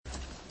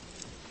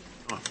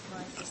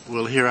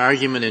We'll hear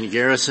argument in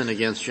Garrison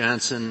against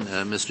Johnson.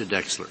 Mr.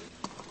 Dexler.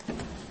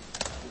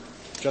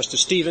 Justice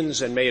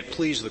Stevens, and may it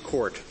please the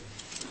Court,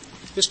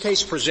 this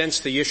case presents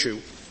the issue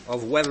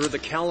of whether the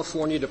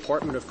California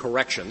Department of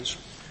Corrections,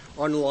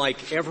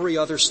 unlike every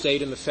other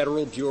state in the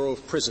Federal Bureau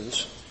of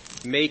Prisons,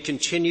 may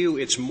continue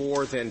its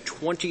more than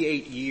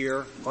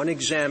 28-year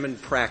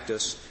unexamined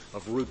practice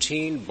of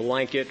routine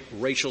blanket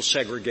racial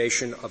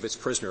segregation of its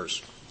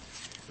prisoners.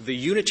 The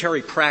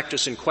unitary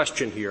practice in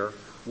question here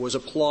was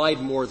applied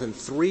more than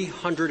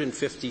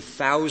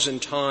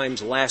 350,000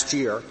 times last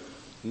year,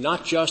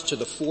 not just to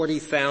the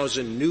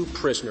 40,000 new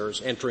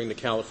prisoners entering the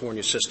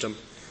California system,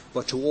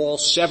 but to all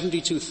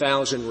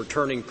 72,000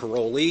 returning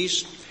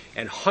parolees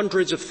and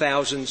hundreds of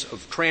thousands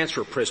of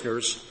transfer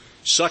prisoners,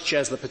 such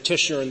as the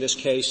petitioner in this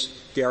case,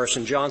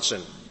 Garrison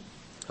Johnson,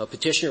 a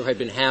petitioner who had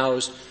been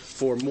housed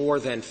for more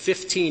than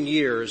 15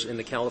 years in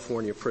the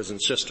California prison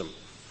system.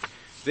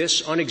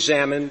 This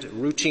unexamined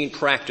routine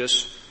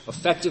practice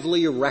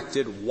effectively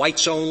erected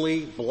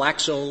whites-only,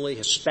 blacks-only,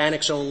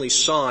 Hispanics-only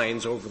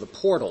signs over the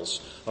portals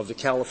of the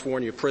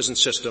California prison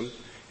system,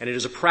 and it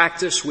is a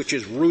practice which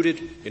is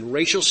rooted in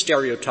racial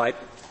stereotype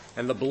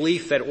and the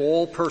belief that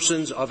all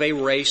persons of a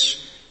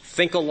race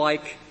think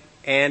alike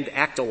and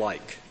act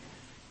alike.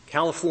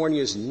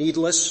 California's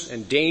needless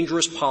and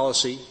dangerous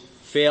policy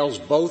fails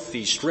both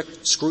the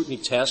strict scrutiny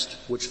test,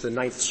 which the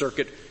Ninth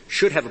Circuit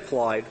should have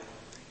applied,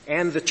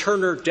 and the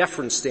Turner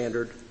deference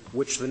standard,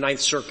 which the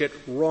Ninth Circuit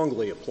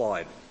wrongly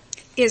applied.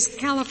 Is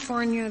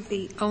California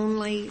the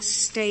only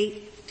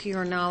state, to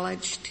your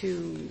knowledge,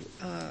 to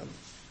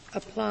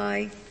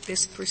apply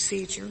this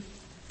procedure?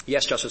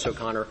 Yes, Justice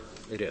O'Connor,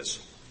 it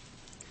is.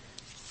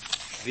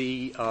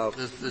 The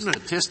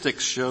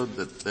statistics showed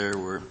that there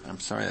were, I'm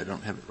sorry I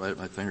don't have it right at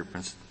my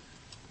fingertips,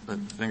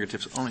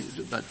 only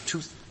about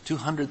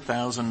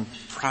 200,000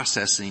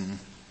 processing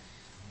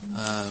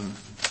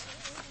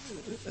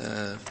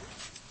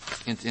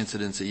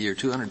incidents a year,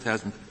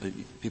 200,000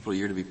 people a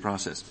year to be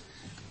processed.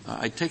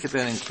 I take it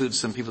that includes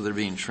some people that are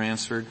being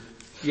transferred?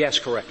 Yes,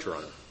 correct, Your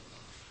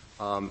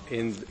Honor.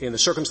 In the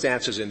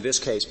circumstances in this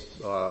case,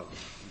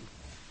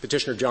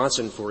 Petitioner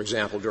Johnson, for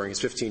example, during his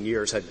 15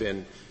 years had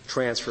been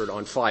transferred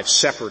on 5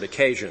 separate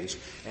occasions,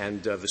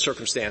 and the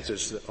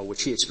circumstances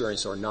which he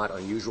experienced are not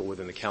unusual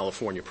within the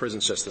California prison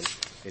system.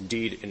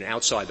 Indeed, an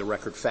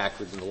outside-the-record fact,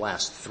 within the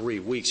last 3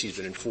 weeks, he's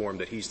been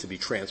informed that he's to be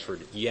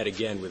transferred yet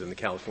again within the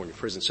California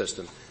prison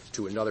system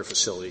to another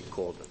facility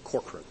called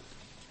Corcoran.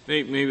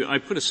 Maybe I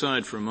put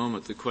aside for a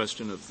moment the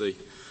question of the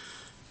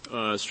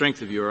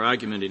strength of your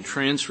argument in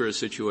transfer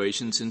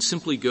situations and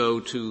simply go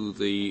to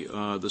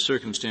the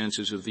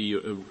circumstances of the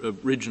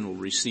original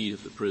receipt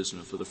of the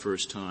prisoner for the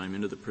first time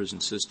into the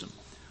prison system.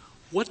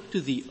 What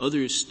do the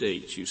other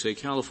states, you say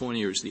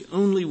California is the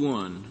only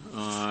one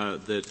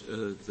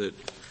that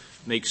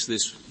makes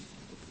this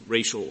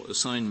racial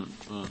assignment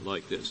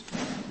like this.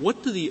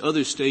 What do the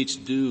other states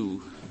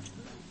do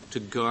to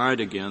guard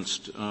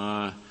against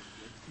an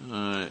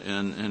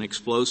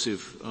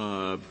explosive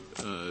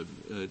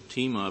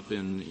team up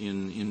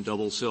in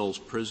double cells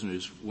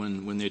prisoners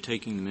when they're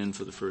taking them in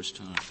for the first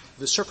time?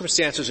 The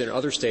circumstances in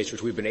other states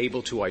which we've been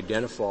able to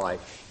identify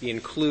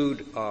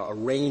include a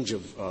range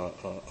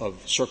of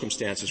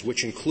circumstances,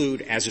 which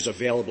include, as is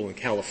available in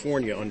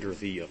California under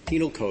the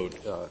Penal Code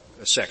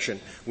section,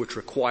 which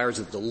requires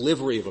the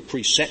delivery of a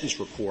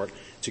pre-sentence report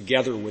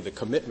together with a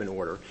commitment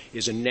order,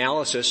 is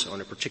analysis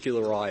on a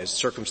particularized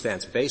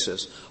circumstance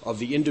basis of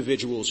the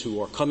individuals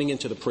who are coming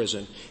into the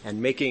prison and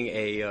making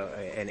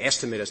an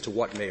estimate as to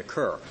what may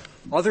occur.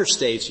 Other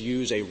states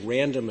use a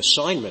random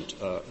assignment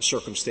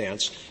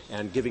circumstance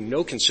and giving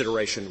no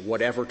consideration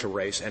whatever to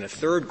race, and a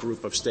third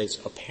group of states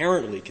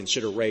apparently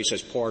consider race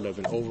as part of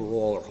an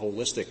overall or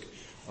holistic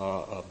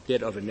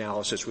bit of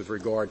analysis with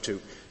regard to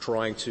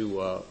trying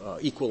to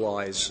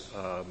equalize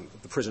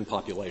the prison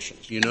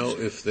populations. You know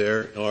if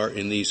there are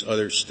in these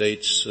other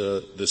states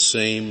the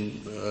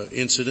same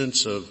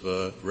incidents of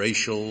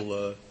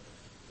racial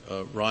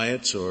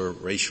riots or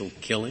racial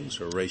killings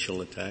or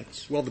racial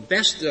attacks? Well, the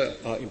best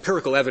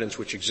empirical evidence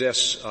which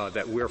exists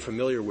that we're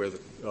familiar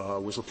with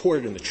was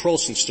reported in the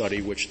Trolson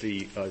study, which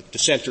the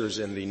dissenters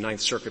in the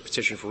Ninth Circuit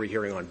petition for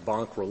rehearing on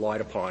Bonk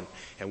relied upon,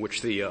 and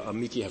which the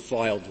amici have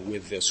filed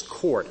with this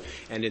court.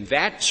 And in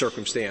that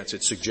circumstance,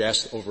 it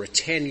suggests over a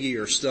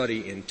 10-year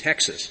study in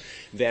Texas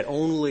that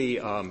only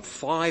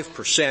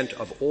 5%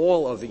 of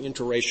all of the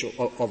interracial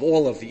of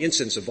all of the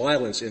incidents of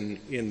violence in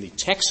the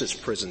Texas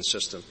prison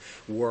system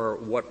were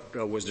what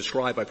was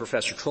described by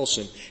Professor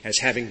Trolson as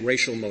having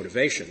racial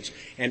motivations.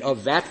 And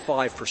of that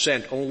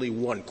 5%, only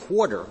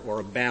 1/4, or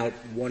about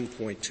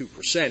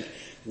 1.2%,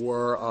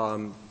 were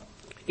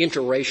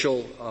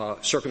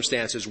interracial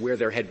circumstances where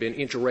there had been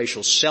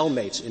interracial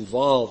cellmates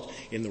involved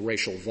in the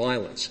racial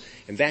violence.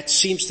 And that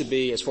seems to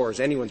be, as far as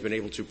anyone's been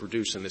able to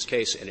produce in this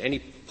case, in any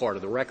part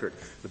of the record,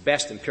 the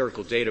best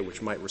empirical data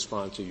which might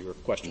respond to your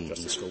question,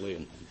 Justice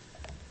Scalia.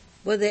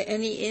 Were there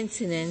any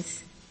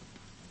incidents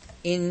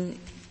in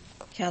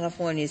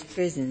California's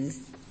prisons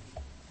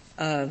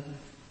of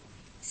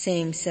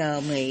same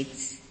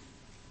cellmates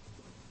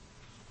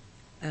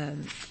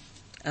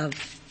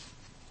of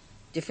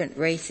different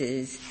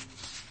races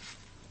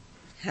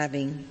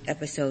having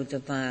episodes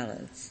of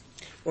violence?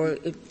 Or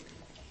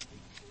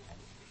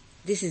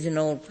this is an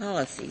old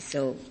policy,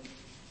 so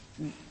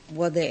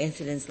were there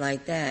incidents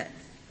like that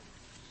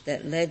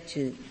led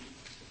to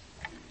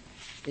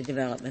the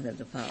development of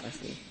the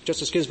policy?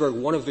 Justice Ginsburg,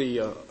 one of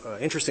the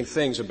interesting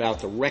things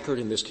about the record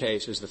in this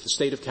case is that the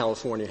state of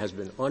California has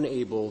been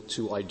unable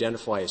to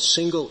identify a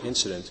single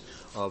incident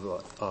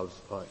of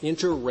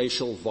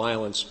interracial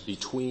violence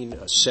between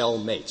cell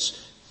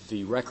mates.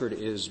 The record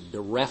is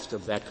bereft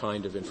of that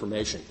kind of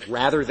information.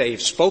 Rather,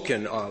 they've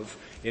spoken of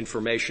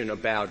information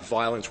about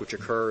violence which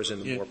occurs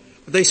in the more...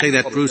 They say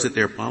that proves that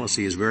their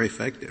policy is very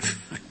effective.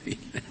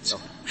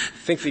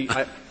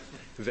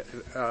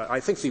 I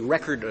think the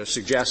record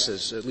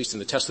suggests, at least in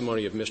the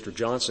testimony of Mr.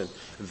 Johnson,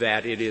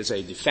 that it is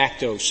a de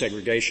facto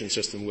segregation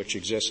system which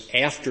exists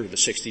after the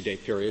 60-day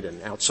period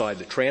and outside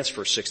the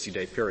transfer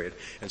 60-day period,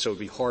 and so it would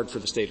be hard for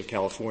the state of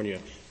California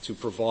to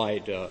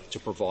provide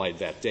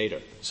that data.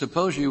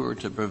 Suppose you were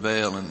to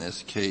prevail in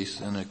this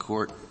case and a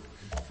court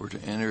were to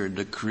enter a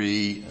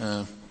decree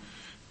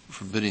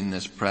forbidding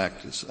this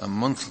practice. A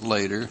month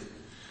later,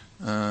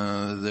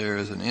 there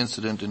is an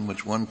incident in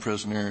which one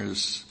prisoner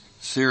is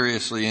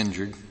seriously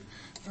injured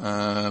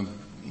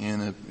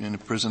in a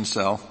prison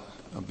cell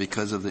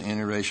because of the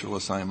interracial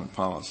assignment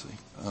policy.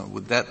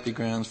 Would that be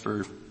grounds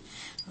for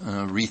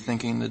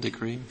rethinking the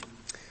decree?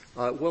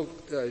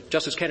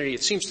 Justice Kennedy,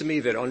 it seems to me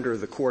that under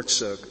the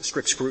Court's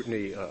strict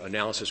scrutiny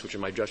analysis, which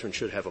in my judgment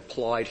should have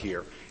applied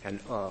here, and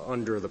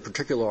under the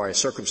particularized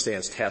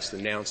circumstance test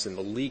announced in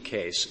the Lee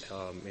case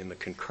in the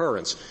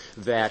concurrence,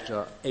 that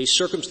a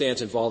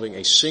circumstance involving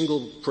a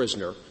single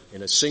prisoner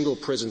in a single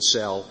prison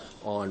cell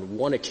on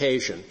one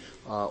occasion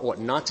ought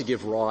not to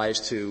give rise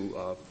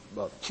to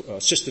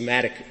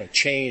systematic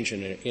change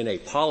in a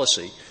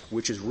policy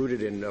which is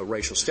rooted in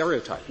racial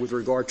stereotype. With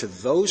regard to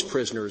those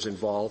prisoners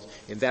involved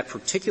in that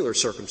particular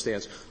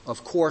circumstance,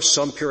 of course,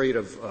 some period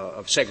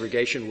of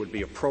segregation would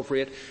be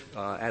appropriate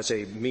as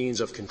a means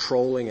of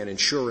controlling and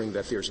ensuring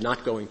that there's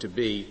not going to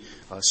be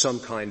some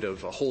kind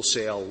of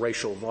wholesale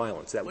racial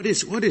violence. What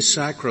is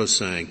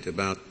sacrosanct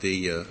about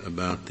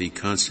the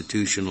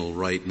constitutional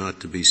right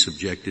not to be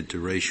subjected to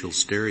racial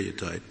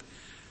stereotype?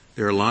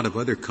 There are a lot of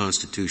other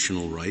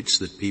constitutional rights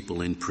that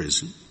people in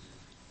prison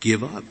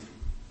give up.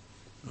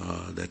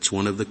 That's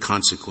one of the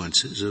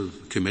consequences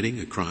of committing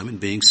a crime and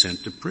being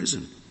sent to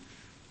prison.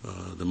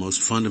 The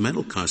most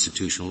fundamental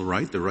constitutional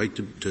right, the right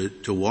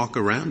to walk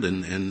around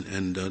and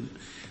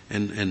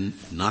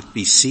not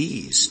be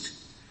seized.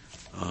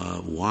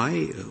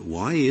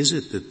 Why is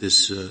it that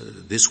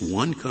this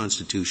one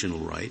constitutional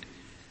right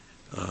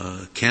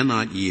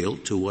cannot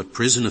yield to what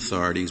prison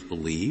authorities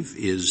believe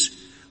is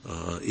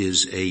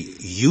a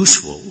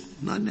useful,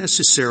 not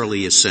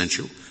necessarily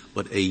essential,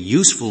 but a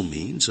useful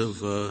means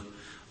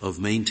of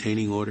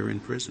maintaining order in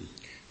prison?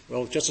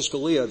 Well, Justice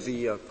Scalia,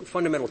 the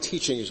fundamental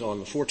teachings on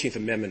the 14th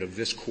Amendment of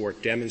this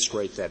Court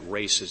demonstrate that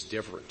race is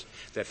different,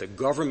 that the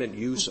government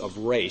use of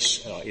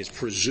race is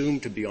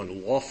presumed to be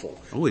unlawful.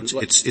 Oh,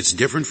 it's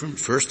different from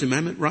First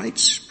Amendment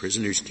rights.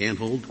 Prisoners can't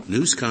hold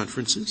news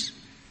conferences.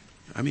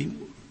 I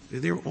mean,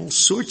 there are all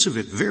sorts of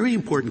very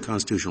important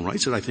constitutional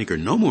rights that I think are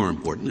no more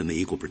important than the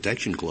Equal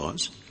Protection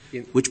Clause,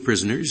 which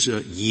prisoners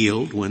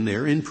yield when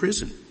they're in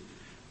prison.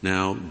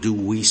 Now, do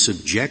we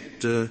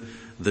subject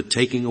the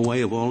taking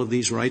away of all of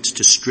these rights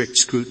to strict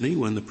scrutiny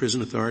when the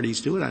prison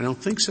authorities do it? I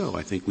don't think so.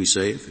 I think we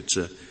say if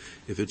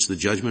it's the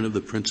judgment of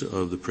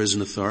the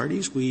prison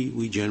authorities,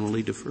 we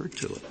generally defer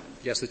to it.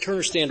 Yes, the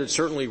Turner Standard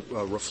certainly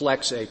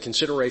reflects a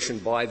consideration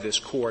by this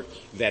Court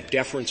that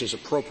deference is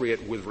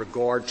appropriate with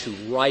regard to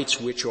rights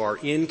which are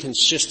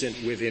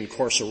inconsistent with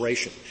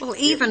incarceration. Well,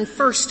 even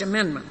First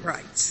Amendment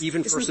rights.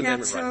 Even First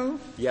Amendment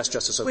rights. Yes,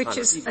 Justice O'Connor. Which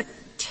is a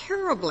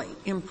terribly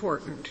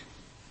important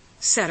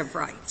set of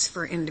rights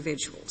for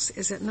individuals,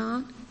 is it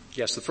not?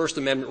 Yes, the First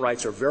Amendment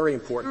rights are very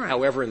important. Right.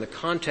 However, in the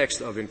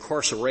context of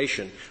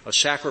incarceration, a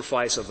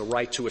sacrifice of the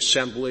right to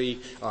assembly,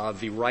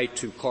 the right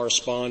to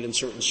correspond in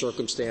certain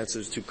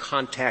circumstances, to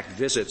contact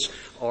visits,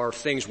 are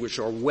things which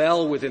are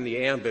well within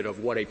the ambit of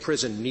what a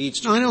prison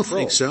needs to control. I don't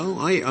think so.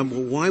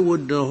 Why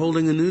would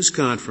holding a news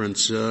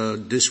conference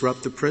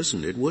disrupt the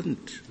prison? It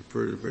wouldn't.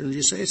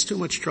 You say it's too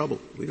much trouble.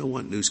 We don't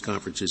want news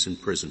conferences in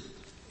prison.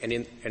 And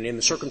in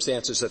the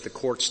circumstances that the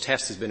Court's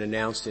test has been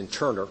announced in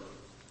Turner,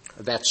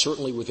 that's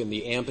certainly within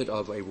the ambit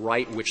of a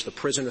right which the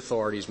prison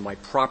authorities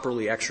might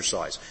properly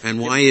exercise. And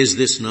why is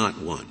this not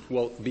one?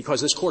 Well,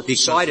 because this Court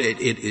decided...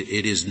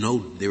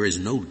 there is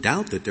no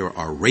doubt that there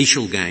are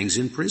racial gangs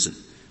in prison.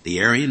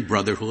 The Aryan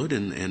Brotherhood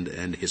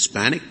and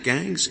Hispanic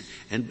gangs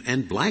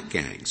and black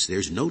gangs.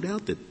 There's no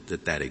doubt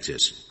that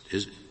exists.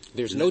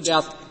 There's no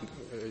doubt,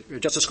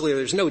 Justice Scalia,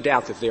 there's no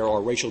doubt that there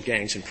are racial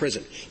gangs in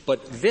prison.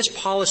 But this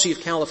policy of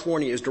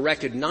California is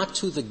directed not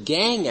to the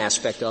gang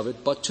aspect of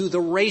it, but to the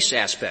race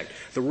aspect.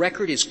 The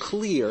record is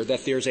clear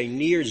that there's a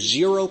near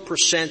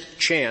 0%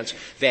 chance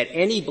that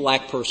any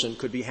black person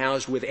could be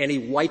housed with any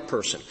white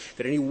person,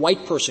 that any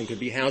white person could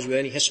be housed with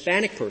any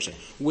Hispanic person,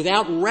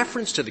 without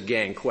reference to the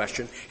gang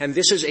question. And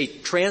this is a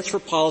transfer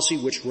policy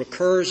which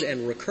recurs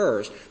and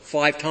recurs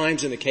 5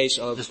 times in the case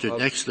of Mr.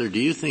 Dexler, do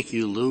you think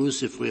you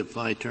lose if we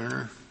apply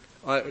Turner?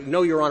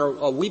 No, Your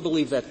Honor. We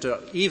believe that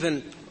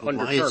even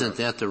under Why Turner, isn't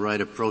that the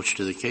right approach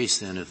to the case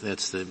then, if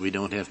that's that we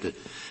don't have to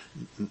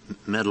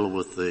meddle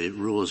with the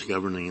rules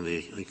governing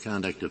the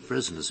conduct of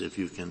prisons if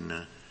you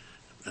can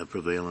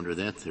prevail under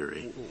that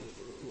theory?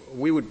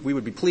 We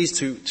would be pleased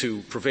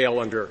to prevail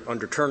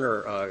under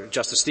Turner,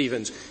 Justice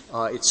Stevens.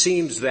 It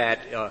seems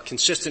that,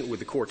 consistent with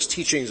the Court's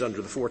teachings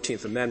under the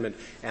 14th Amendment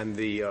and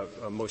the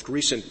most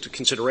recent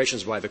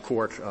considerations by the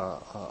Court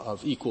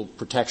of equal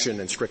protection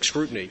and strict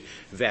scrutiny,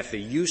 that the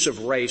use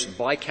of race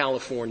by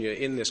California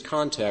in this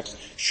context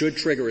should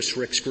trigger a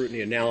strict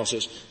scrutiny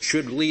analysis,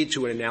 should lead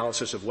to an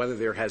analysis of whether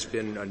there has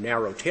been a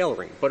narrow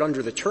tailoring. But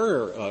under the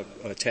Turner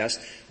test,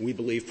 we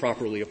believe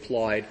properly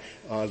applied,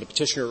 the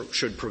petitioner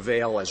should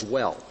prevail as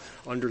well.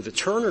 Under the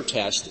Turner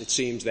test, it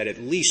seems that at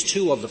least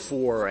 2 of the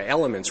 4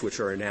 elements which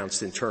are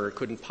announced in Turner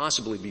couldn't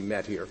possibly be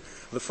met here.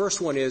 The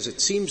first one is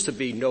it seems to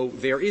be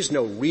there is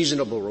no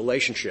reasonable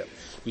relationship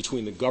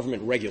between the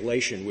government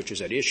regulation which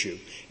is at issue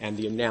and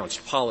the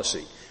announced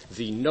policy.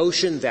 The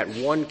notion that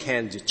one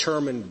can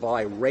determine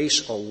by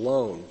race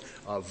alone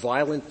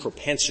violent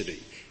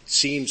propensity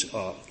seems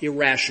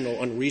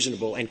irrational,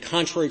 unreasonable, and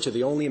contrary to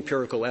the only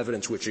empirical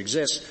evidence which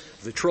exists.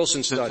 The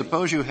Trilson study.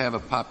 Suppose you have a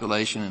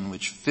population in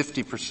which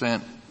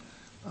 50%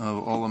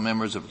 of all the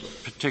members of a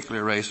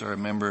particular race are a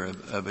member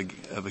of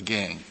a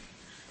gang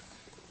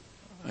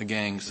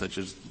such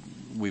as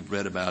we've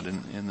read about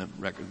in the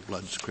record,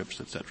 Bloods, Crips,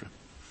 etc.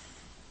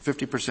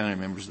 50% are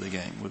members of the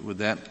gang. Would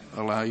that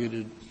allow you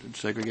to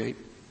segregate?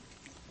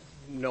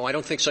 No, I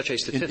don't think such a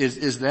statistic.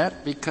 Is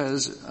that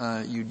because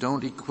you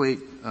don't equate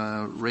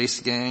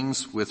race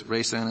gangs with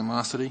race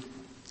animosity?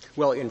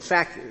 Well, in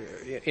fact,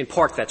 in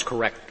part that's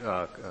correct,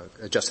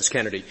 Justice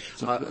Kennedy.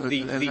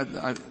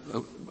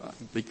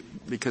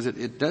 Because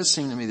it does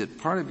seem to me that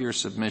part of your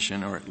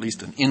submission, or at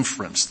least an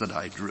inference that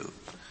I drew,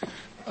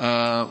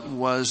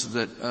 was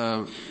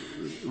that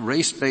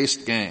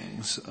race-based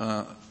gangs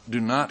do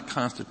not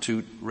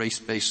constitute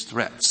race-based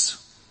threats.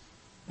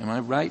 Am I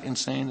right in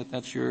saying that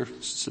that's your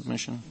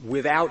submission?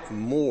 Without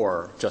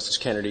more, Justice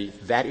Kennedy,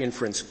 that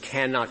inference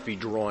cannot be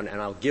drawn,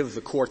 and I'll give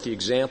the Court the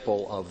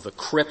example of the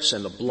Crips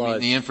and the Bloods.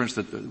 The inference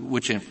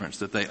which inference?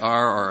 That they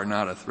are or are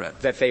not a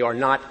threat? That they are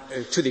not,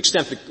 to the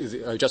extent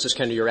that, Justice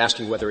Kennedy, you're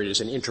asking whether it is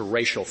an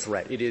interracial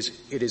threat. It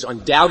is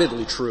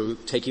undoubtedly true,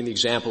 taking the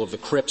example of the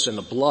Crips and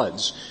the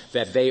Bloods,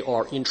 that they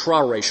are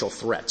intraracial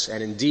threats,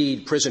 and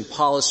indeed prison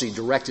policy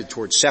directed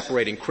towards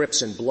separating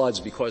Crips and Bloods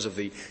because of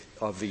the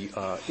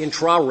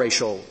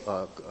intraracial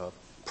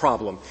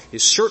problem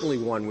is certainly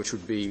one which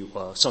would be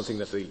something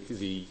that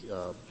the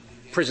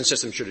prison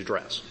system should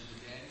address.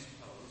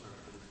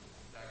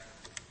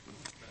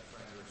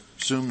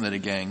 Assume that a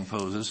gang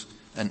poses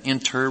an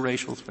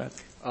interracial threat?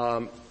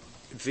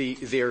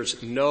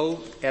 There's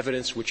no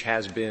evidence which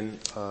has been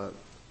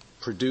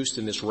produced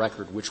in this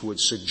record which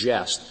would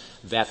suggest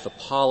that the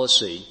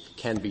policy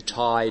can be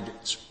tied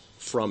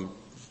from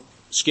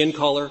skin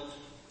color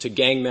to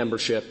gang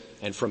membership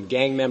and from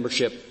gang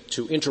membership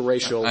to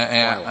interracial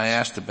violence. I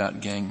asked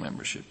about gang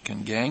membership.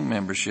 Can gang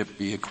membership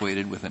be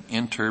equated with an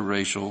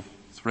interracial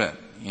threat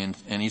in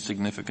any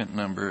significant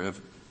number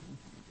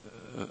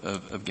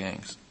of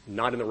gangs?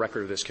 Not in the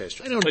record of this case,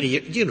 Justice.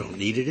 You don't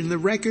need it in the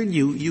record.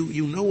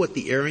 You know what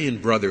the Aryan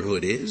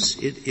Brotherhood is.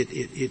 It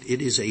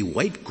is a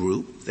white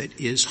group that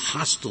is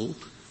hostile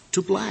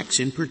to blacks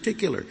in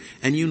particular.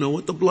 And you know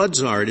what the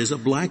Bloods are. It is a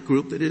black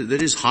group that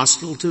is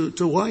hostile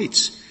to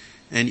whites.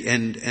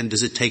 And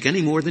does it take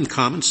any more than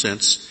common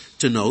sense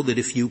to know that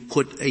if you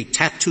put a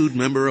tattooed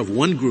member of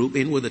one group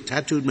in with a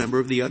tattooed member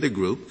of the other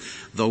group,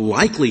 the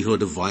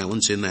likelihood of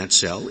violence in that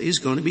cell is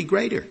going to be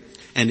greater?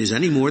 And is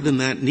any more than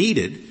that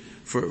needed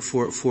for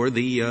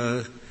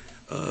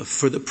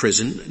the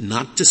prison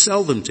not to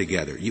sell them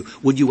together?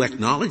 Would you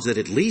acknowledge that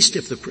at least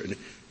if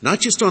not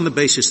just on the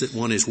basis that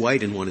one is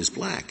white and one is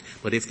black,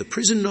 but if the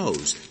prison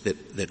knows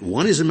that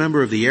one is a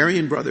member of the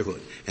Aryan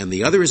Brotherhood and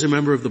the other is a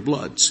member of the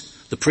Bloods,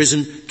 the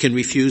prison can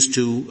refuse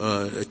to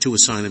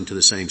assign them to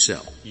the same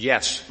cell?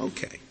 Yes.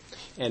 Okay.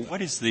 And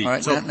what is the... All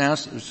right, now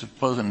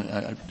supposing,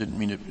 I didn't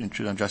mean to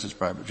intrude on Justice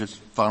Breyer, but just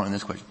following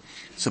this question.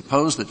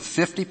 Suppose that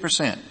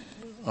 50%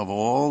 of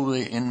all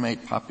the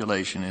inmate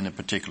population in a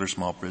particular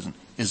small prison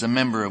is a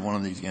member of one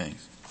of these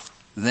gangs.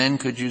 Then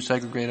could you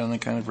segregate on the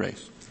kind of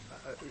race?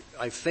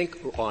 I think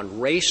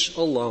on race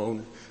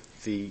alone,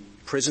 the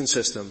prison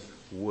system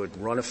would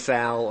run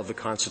afoul of the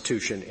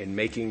Constitution in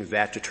making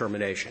that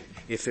determination.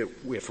 If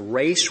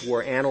race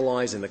were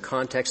analyzed in the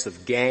context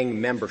of gang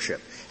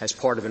membership as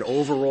part of an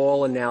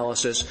overall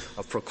analysis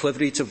of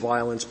proclivity to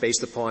violence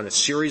based upon a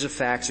series of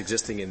facts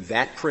existing in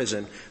that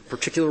prison,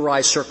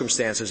 particularized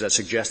circumstances as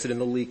suggested in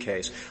the Lee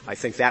case, I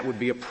think that would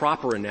be a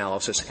proper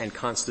analysis and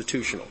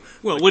constitutional.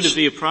 Well, would it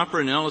be a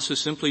proper analysis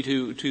simply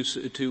to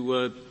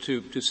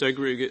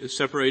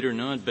separate or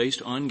not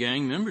based on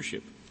gang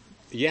membership?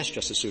 Yes,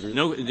 Justice Souter.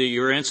 No,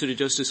 your answer to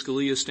Justice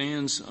Scalia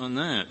stands on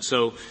that.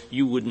 So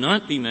you would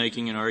not be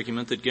making an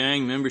argument that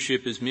gang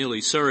membership is merely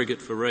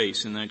surrogate for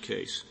race in that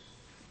case.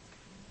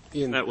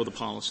 That were the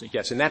policy.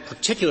 Yes, in that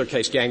particular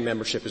case, gang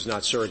membership is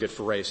not surrogate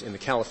for race. In the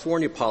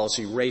California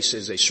policy, race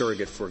is a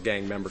surrogate for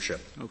gang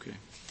membership. Okay.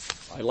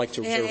 I'd like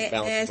to reserve the balance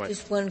of my time. Ask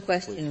just one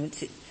question.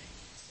 Please.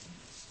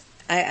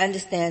 I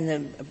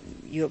understand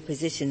your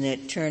position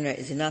that Turner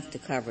is enough to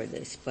cover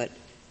this, but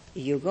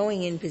your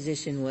going-in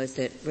position was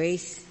that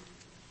race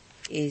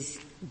is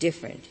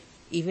different,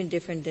 even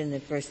different than the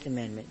First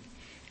Amendment.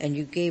 And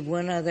you gave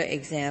one other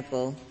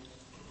example,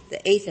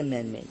 the Eighth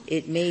Amendment.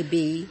 It may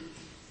be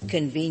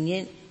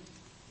convenient,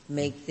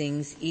 make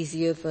things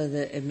easier for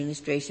the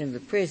administration of the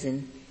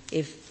prison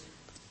if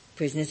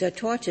prisoners are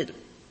tortured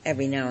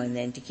every now and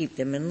then to keep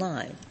them in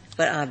line.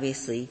 But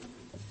obviously,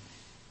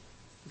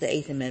 the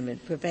Eighth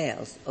Amendment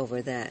prevails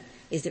over that.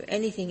 Is there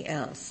anything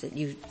else that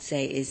you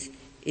say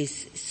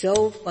is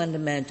so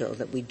fundamental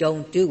that we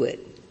don't do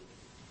it,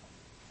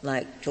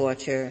 like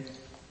torture,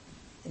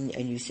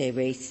 and you say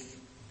race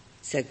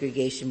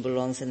segregation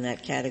belongs in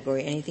that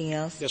category? Anything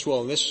else? Yes,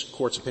 well, in this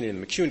Court's opinion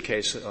in the McCune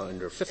case,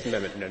 under Fifth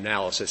Amendment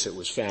analysis, it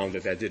was found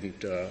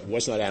that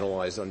was not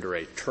analyzed under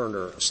a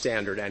Turner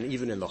standard, and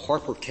even in the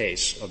Harper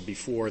case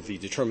before the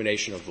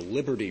determination of the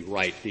liberty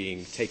right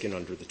being taken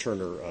under the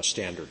Turner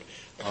standard,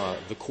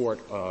 the Court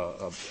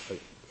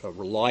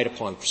relied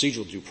upon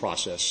procedural due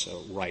process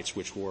rights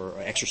which were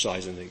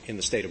exercised in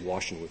the state of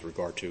Washington with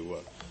regard to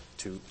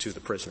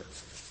the prisoner.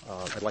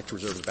 I'd like to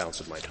reserve the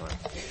balance of my time.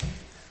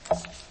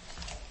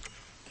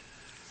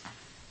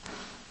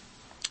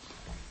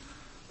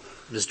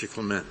 Mr.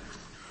 Clement.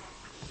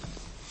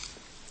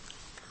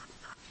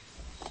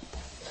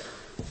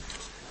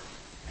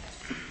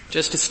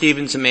 Justice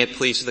Stevens, and may it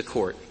please the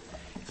Court.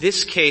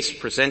 This case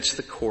presents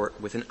the Court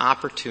with an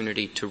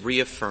opportunity to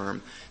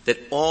reaffirm that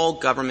all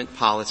government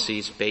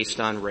policies based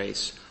on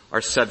race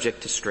are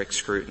subject to strict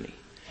scrutiny.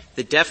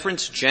 The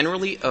deference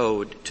generally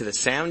owed to the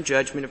sound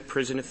judgment of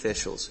prison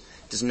officials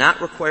does not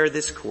require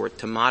this Court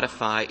to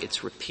modify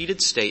its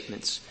repeated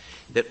statements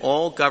that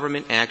all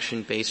government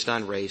action based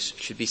on race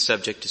should be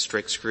subject to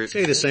strict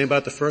scrutiny. We say the same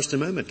about the First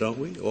Amendment, don't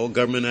we? All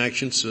government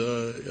actions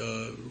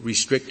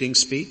restricting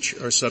speech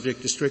are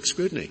subject to strict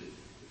scrutiny,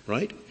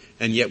 right?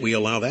 And yet we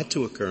allow that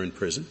to occur in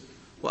prison.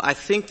 Well, I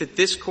think that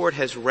this Court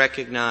has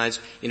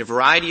recognized in a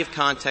variety of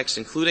contexts,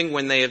 including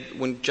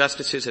when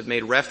justices have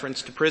made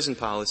reference to prison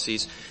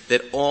policies,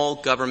 that all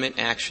government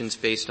actions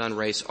based on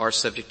race are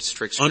subject to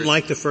strict scrutiny.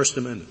 Unlike the First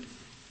Amendment.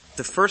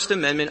 The First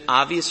Amendment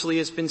obviously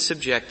has been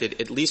subjected,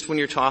 at least when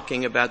you're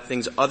talking about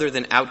things other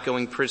than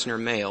outgoing prisoner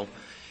mail,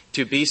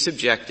 to be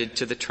subjected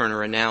to the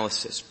Turner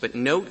analysis. But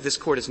note, this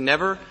Court has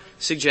never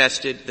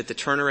suggested that the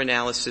Turner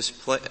analysis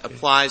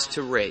applies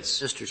to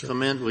race. Mr.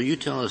 Clement, will you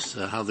tell us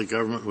how the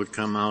government would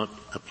come out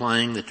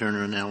applying the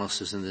Turner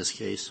analysis in this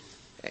case?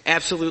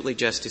 Absolutely,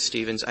 Justice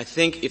Stevens. I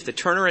think if the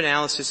Turner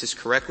analysis is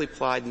correctly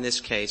applied in this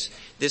case,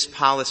 this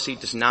policy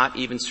does not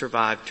even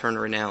survive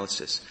Turner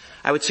analysis.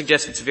 I would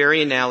suggest it's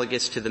very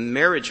analogous to the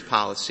marriage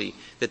policy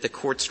that the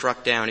Court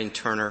struck down in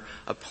Turner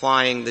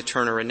applying the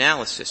Turner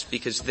analysis,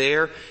 because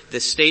there the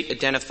state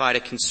identified a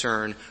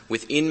concern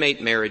with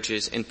inmate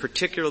marriages and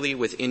particularly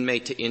with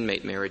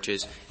inmate-to-inmate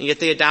marriages, and yet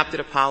they adopted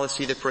a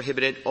policy that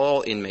prohibited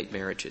all inmate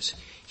marriages.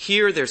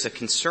 Here there's a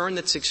concern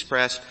that's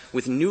expressed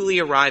with newly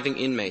arriving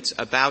inmates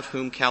about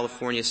whom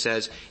California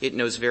says it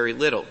knows very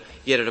little,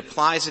 yet it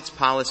applies its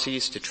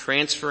policies to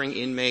transferring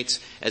inmates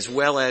as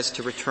well as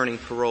to returning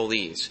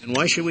parolees. And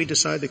why should we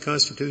decide the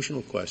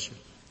constitutional question?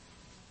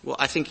 Well,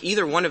 I think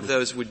either one of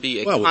those would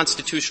be a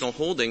constitutional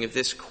holding of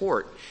this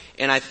Court.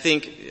 And I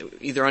think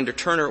either under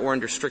Turner or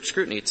under strict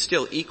scrutiny, it's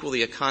still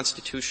equally a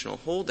constitutional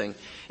holding.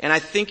 And I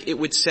think it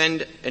would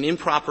send an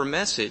improper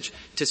message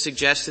to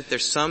suggest that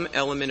there's some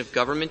element of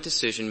government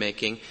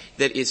decision-making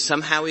that is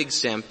somehow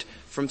exempt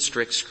from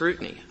strict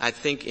scrutiny. I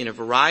think in a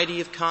variety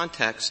of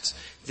contexts,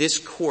 this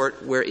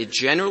Court, where it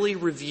generally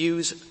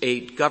reviews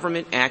a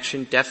government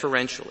action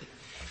deferentially,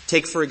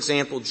 take, for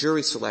example,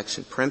 jury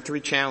selection, peremptory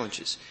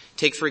challenges.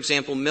 Take, for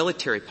example,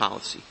 military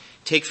policy.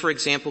 Take, for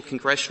example,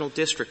 congressional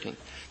districting.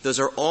 Those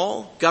are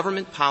all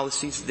government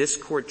policies this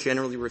Court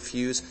generally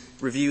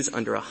reviews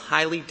under a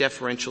highly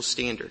deferential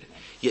standard.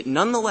 Yet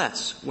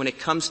nonetheless, when it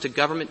comes to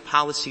government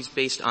policies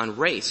based on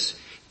race,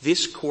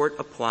 this Court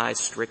applies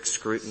strict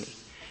scrutiny.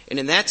 And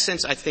in that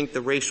sense, I think the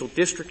racial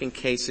districting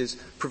cases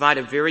provide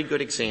a very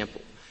good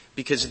example.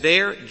 Because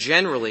there,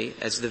 generally,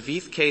 as the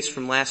Veith case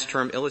from last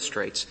term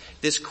illustrates,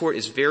 this Court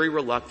is very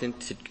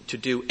reluctant to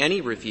do any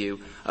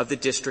review of the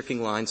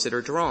districting lines that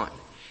are drawn.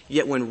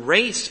 Yet when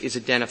race is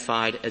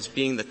identified as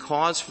being the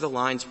cause for the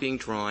lines being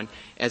drawn,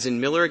 as in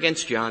Miller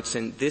against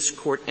Johnson, this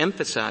Court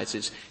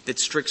emphasizes that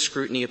strict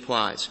scrutiny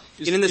applies.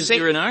 Is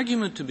there an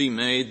argument to be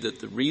made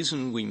that the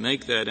reason we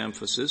make that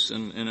emphasis,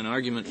 and an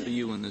argument for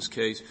you in this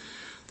case,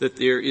 that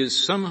there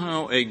is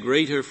somehow a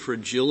greater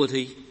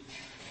fragility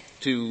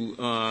to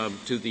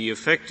the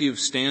effective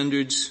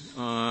standards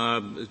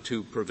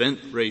to prevent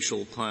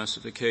racial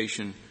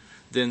classification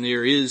than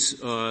there is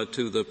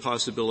to the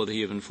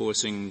possibility of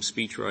enforcing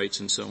speech rights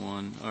and so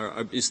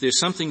on? Is there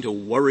something to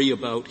worry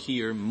about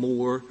here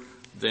more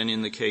than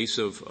in the case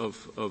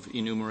of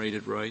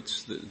enumerated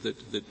rights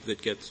that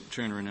gets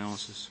Turner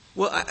analysis?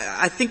 Well,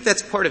 I think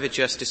that's part of it,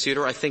 Justice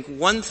Souter. I think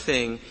one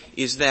thing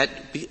is that,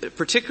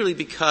 particularly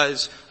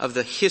because of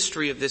the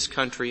history of this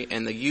country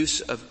and the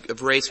use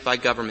of race by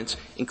governments,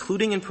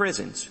 including in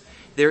prisons,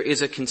 there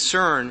is a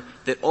concern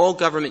that all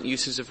government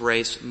uses of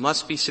race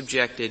must be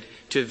subjected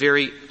to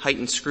very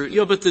heightened scrutiny.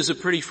 Yeah, but there's a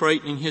pretty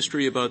frightening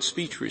history about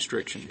speech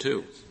restriction,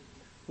 too.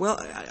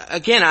 Well,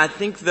 again, I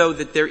think, though,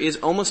 that there is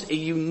almost a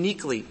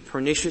uniquely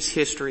pernicious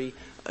history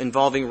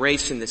involving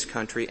race in this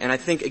country. And I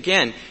think,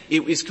 again,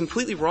 it is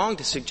completely wrong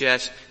to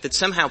suggest that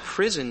somehow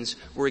prisons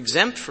were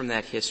exempt from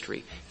that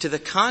history. To the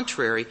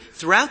contrary,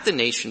 throughout the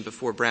nation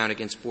before Brown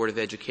against Board of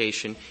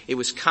Education, it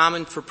was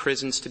common for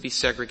prisons to be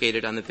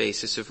segregated on the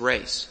basis of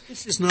race.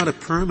 This is not a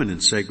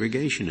permanent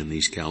segregation in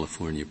these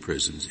California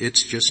prisons.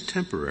 It's just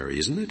temporary,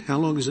 isn't it? How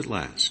long does it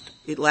last?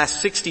 It lasts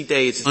 60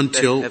 days.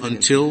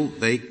 Until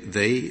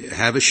they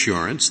have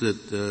assurance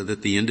that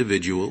the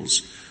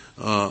individuals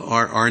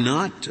are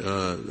not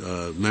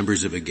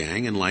members of a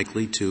gang and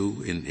likely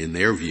to, in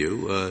their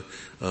view,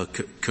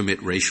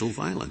 commit racial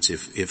violence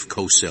if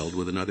co-celled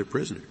with another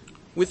prisoner.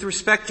 With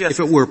respect, Justice,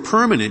 if it were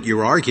permanent,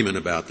 your argument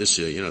about this,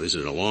 this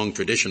is a long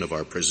tradition of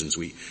our prisons.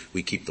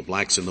 We keep the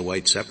blacks and the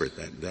whites separate.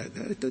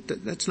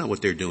 That's not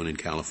what they're doing in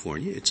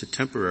California. It's a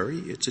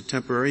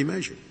temporary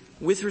measure.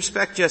 With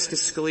respect,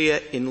 Justice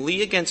Scalia, in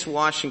Lee against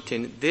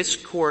Washington, this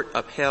Court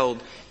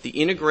upheld the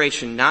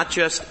integration not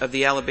just of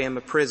the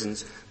Alabama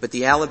prisons, but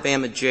the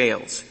Alabama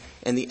jails.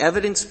 And the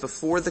evidence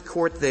before the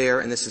Court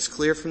there, and this is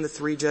clear from the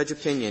three-judge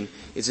opinion,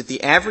 is that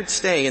the average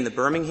stay in the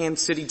Birmingham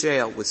City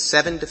Jail was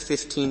 7 to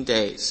 15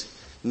 days.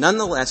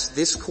 Nonetheless,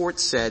 this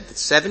Court said that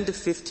 7 to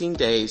 15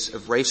 days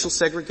of racial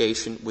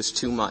segregation was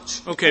too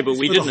much. Okay, but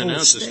we didn't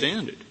announce the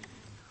standard.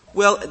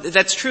 Well,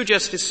 that's true,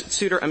 Justice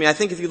Souter. I mean, I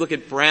think if you look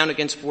at Brown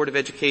against Board of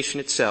Education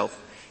itself,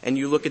 and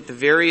you look at the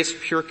various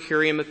per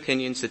curiam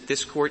opinions that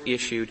this Court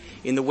issued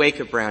in the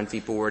wake of Brown v.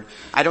 Board,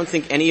 I don't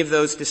think any of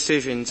those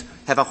decisions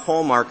have a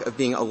hallmark of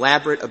being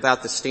elaborate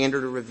about the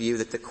standard of review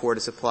that the Court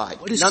has applied.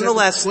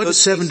 Nonetheless, what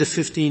does 7 to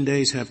 15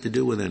 days have to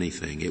do with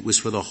anything? It was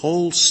for the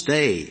whole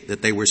stay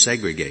that they were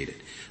segregated.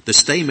 The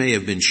stay may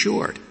have been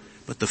short,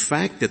 but the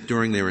fact that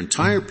during their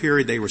entire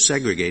period they were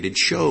segregated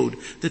showed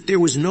that there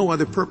was no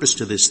other purpose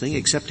to this thing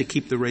except to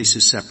keep the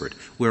races separate.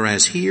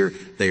 Whereas here,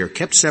 they are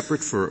kept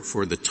separate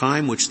for the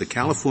time which the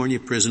California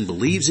prison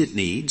believes it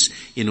needs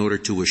in order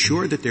to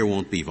assure that there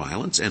won't be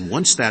violence. And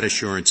once that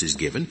assurance is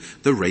given,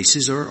 the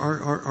races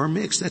are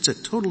mixed. That's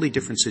a totally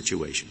different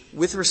situation.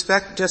 With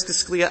respect,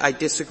 Justice Scalia, I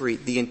disagree.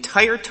 The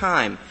entire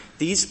time,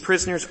 these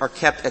prisoners are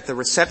kept at the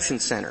reception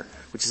center,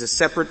 which is a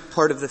separate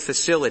part of the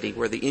facility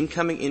where the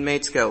incoming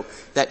inmates go.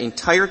 That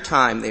entire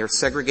time they are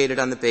segregated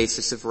on the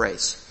basis of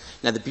race.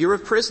 Now, the Bureau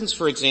of Prisons,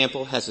 for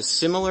example, has a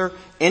similar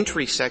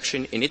entry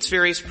section in its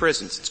various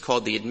prisons. It's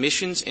called the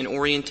Admissions and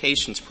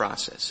Orientations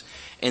Process.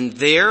 And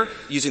there,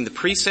 using the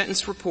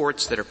pre-sentence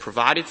reports that are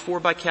provided for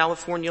by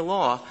California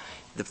law,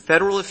 the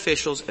federal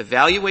officials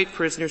evaluate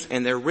prisoners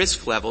and their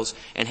risk levels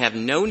and have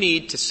no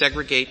need to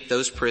segregate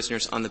those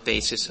prisoners on the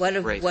basis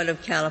of race. What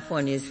of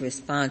California's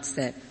response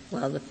that,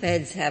 well, the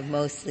feds have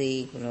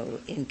mostly,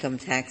 income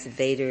tax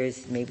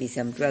evaders, maybe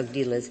some drug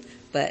dealers,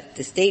 but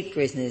the state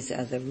prisoners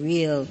are the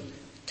real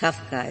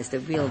tough guys,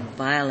 the real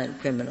violent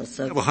criminals.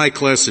 So have a high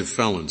class of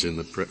felons in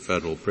the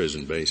federal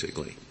prison,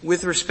 basically.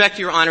 With respect,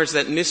 Your Honors,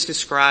 that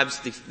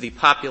misdescribes the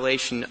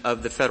population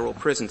of the federal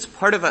prisons.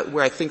 Part of it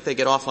where I think they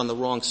get off on the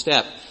wrong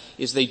step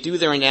is they do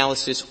their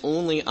analysis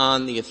only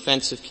on the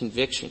offense of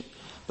conviction.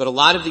 But a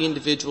lot of the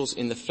individuals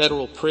in the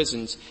federal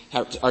prisons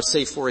are,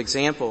 say, for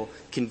example,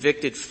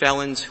 convicted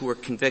felons who are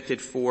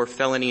convicted for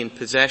felony in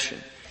possession.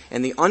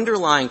 And the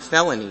underlying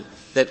felony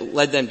that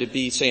led them to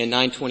be, say, a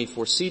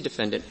 924C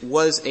defendant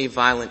was a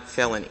violent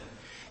felony.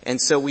 And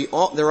so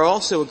there are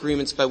also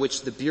agreements by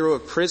which the Bureau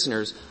of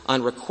Prisoners,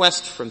 on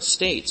request from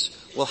states,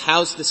 will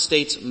house the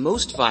state's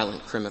most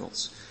violent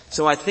criminals.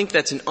 So I think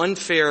that's an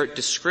unfair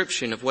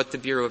description of what the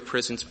Bureau of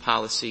Prisons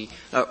policy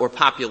or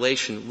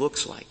population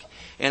looks like.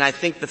 And I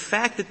think the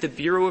fact that the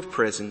Bureau of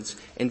Prisons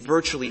and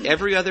virtually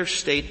every other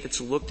state that's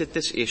looked at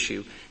this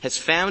issue has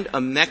found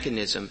a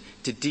mechanism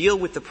to deal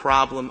with the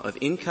problem of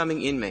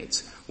incoming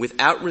inmates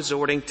without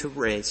resorting to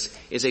race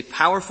is a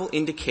powerful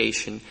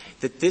indication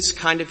that this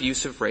kind of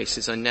use of race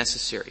is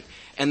unnecessary.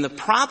 And the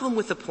problem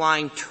with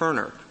applying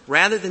Turner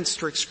rather than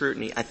strict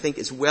scrutiny, I think,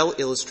 is well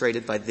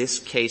illustrated by this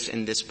case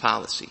and this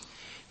policy.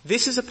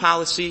 This is a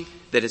policy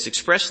that is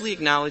expressly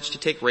acknowledged to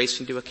take race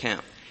into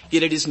account.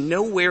 yet it is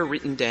nowhere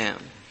written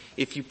down.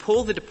 If you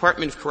pull the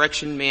Department of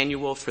Correction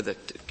manual for the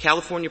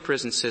California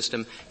prison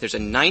system, there's a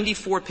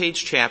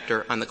 94-page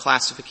chapter on the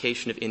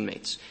classification of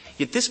inmates.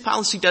 Yet this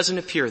policy doesn't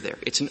appear there.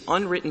 It's an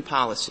unwritten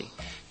policy.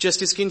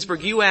 Justice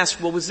Ginsburg, you asked,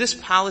 well, was this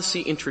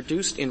policy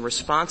introduced in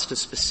response to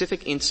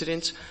specific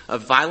incidents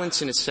of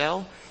violence in a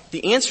cell?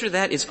 The answer to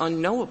that is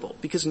unknowable,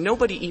 because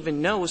nobody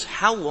even knows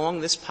how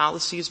long this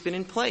policy has been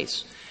in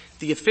place.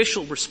 The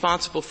official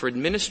responsible for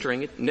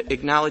administering it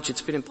acknowledged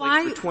it's been in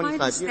place for 25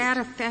 years. Why does that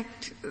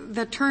affect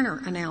the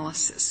Turner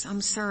analysis?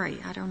 I'm sorry,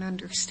 I don't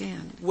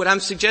understand. What I'm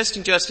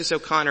suggesting, Justice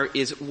O'Connor,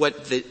 is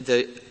what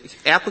the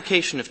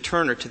application of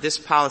Turner to this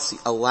policy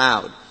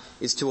allowed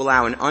is to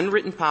allow an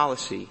unwritten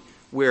policy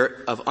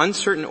where of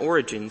uncertain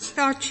origins. I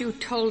thought you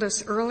told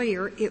us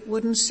earlier it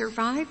wouldn't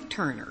survive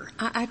Turner.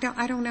 I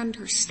don't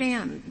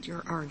understand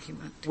your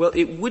argument. Well,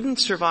 it wouldn't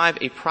survive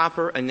a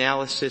proper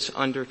analysis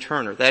under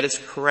Turner. That is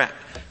correct.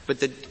 But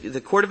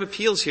the Court of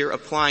Appeals here,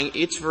 applying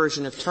its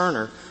version of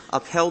Turner,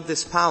 upheld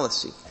this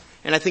policy.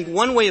 And I think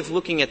one way of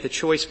looking at the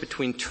choice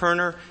between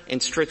Turner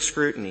and strict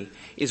scrutiny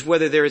is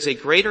whether there is a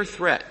greater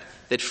threat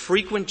that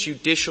frequent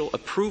judicial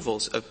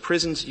approvals of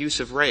prisons' use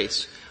of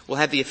race will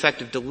have the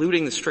effect of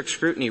diluting the strict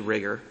scrutiny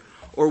rigor,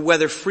 or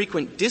whether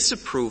frequent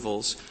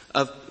disapprovals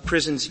of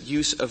prisons'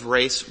 use of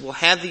race will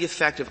have the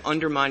effect of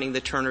undermining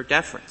the Turner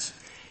deference.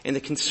 And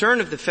the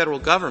concern of the federal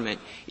government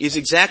is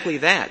exactly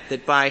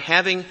that by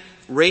having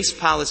race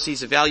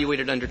policies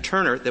evaluated under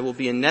Turner, there will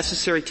be a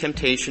necessary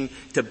temptation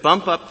to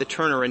bump up the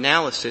Turner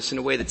analysis in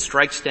a way that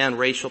strikes down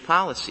racial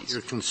policies.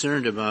 You're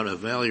concerned about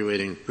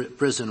evaluating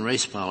prison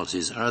race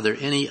policies. Are there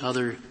any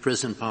other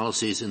prison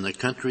policies in the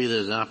country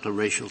that adopt a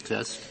racial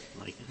test?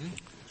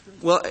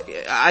 Well,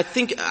 I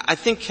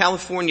think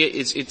California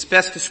it's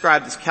best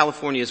described as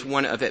California is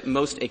one of at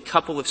most a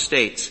couple of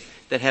states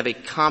that have a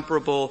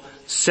comparable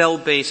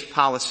cell-based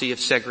policy of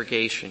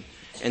segregation.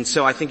 And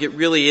so I think it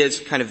really is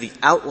kind of the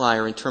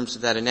outlier in terms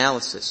of that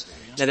analysis.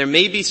 Now there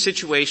may be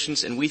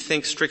situations, and we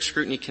think strict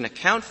scrutiny can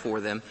account for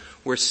them,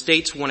 where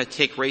states want to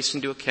take race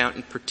into account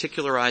in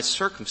particularized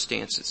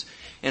circumstances.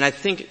 And I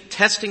think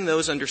testing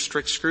those under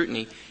strict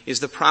scrutiny is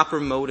the proper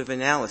mode of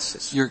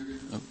analysis.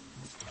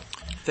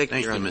 Thank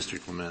you,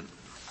 Mr. Clement.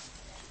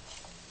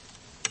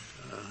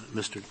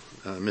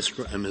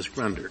 Ms.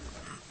 Grunder.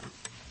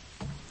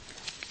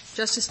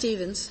 Justice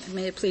Stevens, and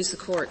may it please the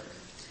Court.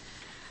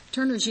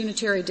 Turner's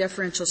unitary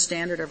deferential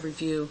standard of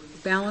review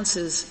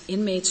balances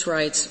inmates'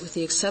 rights with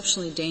the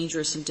exceptionally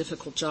dangerous and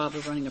difficult job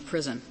of running a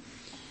prison.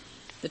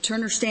 The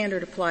Turner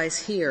standard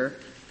applies here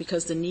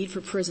because the need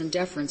for prison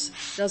deference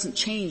doesn't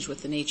change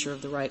with the nature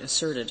of the right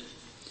asserted.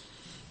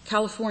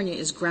 California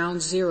is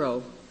ground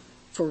zero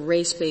for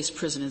race-based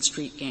prison and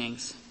street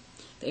gangs.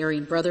 The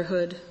Aryan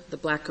Brotherhood, the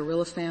Black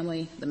Guerrilla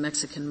Family, the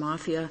Mexican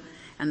Mafia,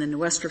 and the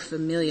Nuestra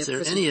Familia. Is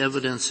there any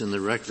evidence in the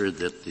record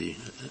that the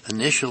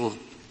initial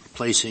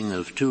placing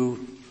of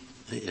two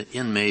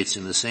inmates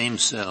in the same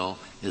cell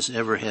has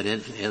ever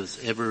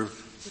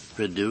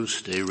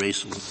produced a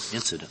racial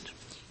incident?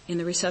 In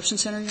the reception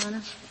center, Your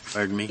Honor?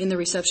 Pardon me? In the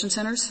reception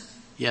centers?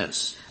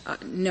 Yes.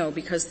 No,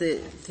 because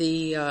the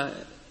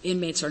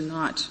inmates are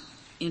not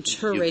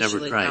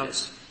interracially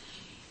housed.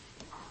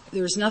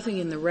 There's nothing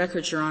in the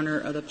record, Your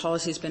Honor. The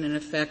policy's been in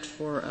effect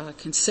for a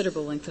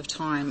considerable length of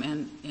time,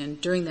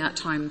 and during that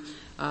time,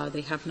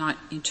 they have not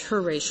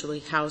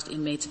interracially housed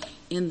inmates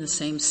in the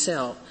same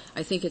cell.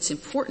 I think it's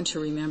important to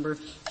remember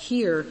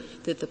here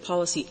that the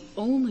policy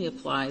only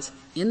applies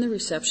in the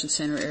reception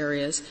center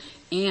areas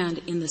and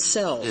in the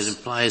cells. It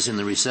applies in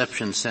the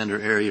reception center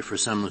area for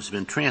someone who's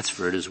been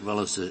transferred as well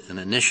as an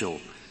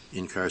initial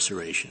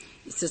incarceration.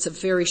 It's a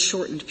very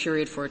shortened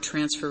period for a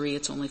transferee.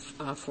 It's only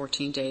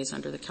 14 days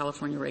under the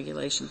California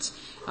regulations.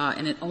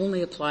 And it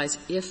only applies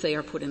if they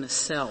are put in a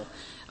cell.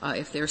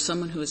 If there's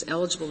someone who is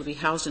eligible to be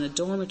housed in a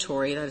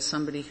dormitory, that is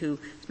somebody who's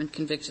been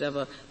convicted of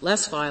a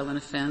less violent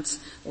offense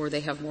or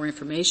they have more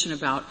information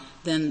about,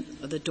 then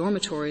the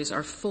dormitories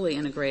are fully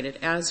integrated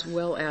as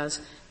well as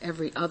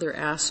every other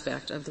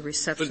aspect of the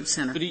reception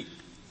center.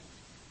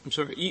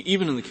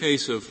 Even in the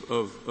case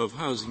of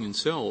housing in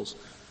cells,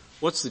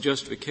 what's the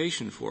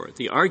justification for it?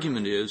 The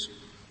argument is,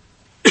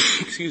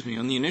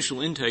 on the initial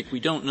intake, we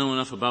don't know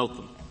enough about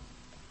them.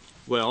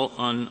 Well,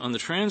 on the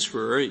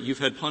transfer, you've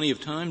had plenty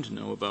of time to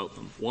know about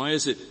them. Why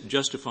is it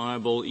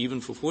justifiable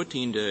even for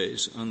 14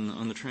 days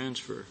on the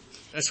transfer?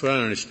 That's what I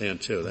don't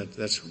understand too.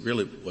 That's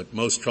really what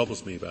most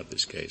troubles me about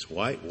this case.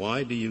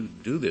 Why do you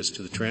do this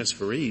to the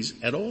transferees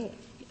at all?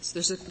 Yes,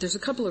 there's a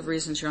couple of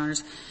reasons, Your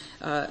Honors.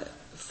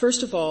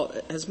 First of all,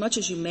 as much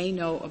as you may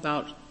know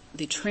about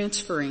the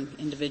transferring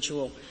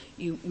individual,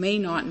 you may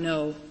not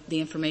know the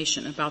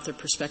information about their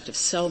prospective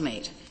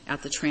cellmate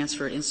at the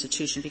transfer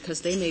institution,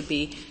 because they may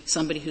be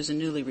somebody who's a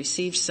newly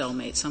received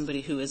cellmate,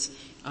 somebody who is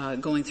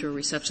going through a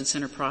reception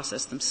center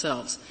process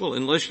themselves. Well,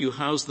 unless you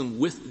house them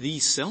with the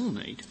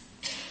cellmate,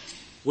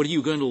 what are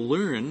you going to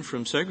learn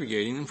from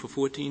segregating them for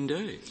 14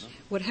 days?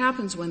 What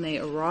happens when they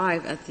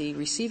arrive at the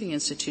receiving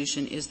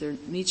institution is there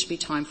needs to be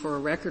time for a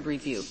record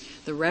review.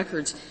 The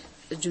records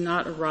do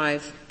not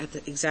arrive at the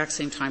exact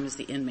same time as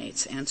the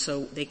inmates, and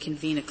so they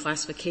convene a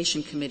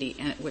classification committee,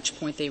 and at which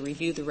point they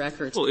review the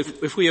records. Well,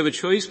 if we have a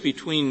choice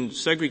between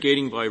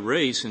segregating by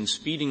race and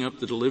speeding up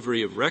the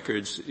delivery of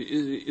records,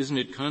 isn't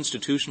it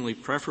constitutionally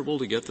preferable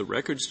to get the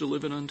records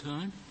delivered on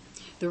time?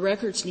 The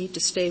records need to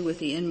stay with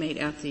the inmate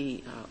at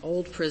the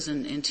old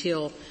prison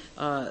until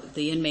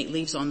the inmate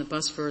leaves on the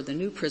bus for the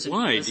new prison.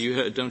 Why?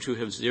 Don't you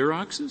have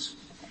Xeroxes?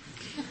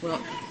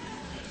 Well,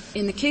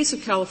 in the case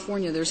of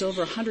California, there's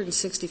over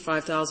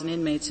 165,000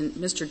 inmates. In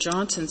Mr.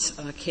 Johnson's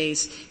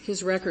case,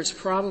 his records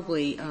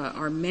probably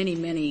are many,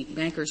 many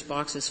bankers'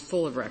 boxes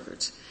full of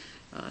records.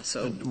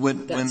 So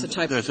when that's the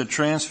type there's a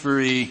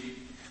transferee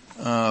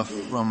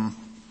from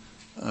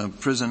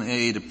prison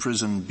A to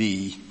prison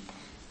B,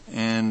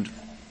 and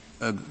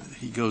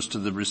he goes to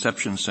the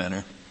reception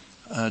center,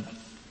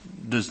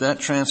 does that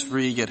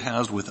transferee get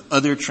housed with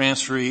other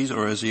transferees,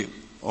 or is he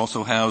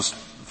also housed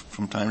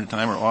from time to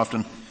time or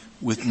often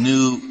with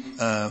new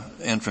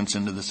entrants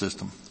into the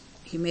system?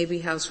 He may be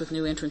housed with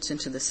new entrants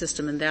into the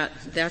system, and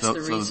that's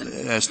the reason. So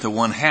as to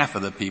one half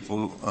of the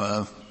people,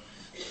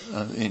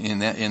 in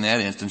that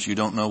instance, you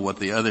don't know what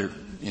the other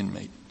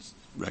inmate's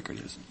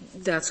record is.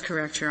 That's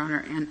correct, Your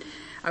Honor. And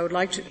I would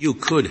like to. You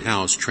could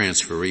house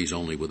transferees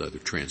only with other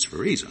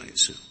transferees, I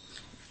assume.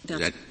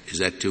 Is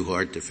that too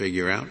hard to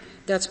figure out?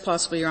 That's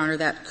possible, Your Honor.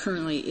 That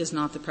currently is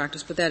not the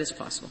practice, but that is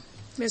possible.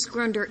 Ms.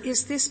 Grunder,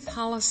 is this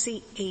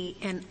policy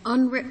an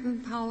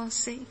unwritten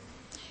policy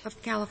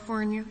of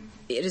California?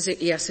 Yes,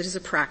 it is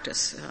a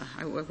practice.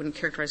 I wouldn't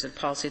characterize it as a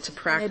policy. It's a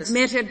practice.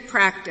 Admitted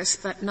practice,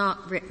 but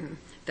not written.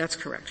 That's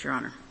correct, Your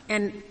Honor.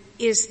 And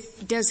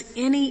does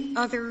any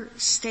other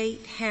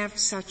state have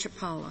such a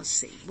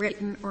policy,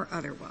 written or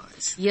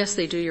otherwise? Yes,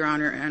 they do, Your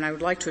Honor, and I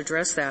would like to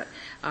address that.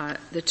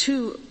 The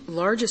two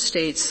largest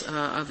states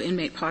of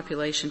inmate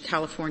population,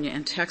 California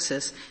and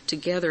Texas,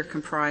 together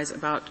comprise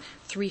about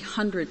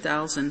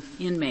 300,000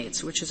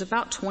 inmates, which is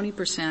about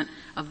 20%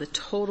 of the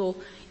total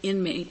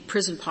inmate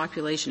prison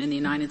population in the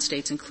United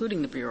States,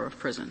 including the Bureau of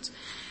Prisons.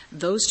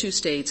 Those two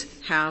states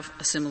have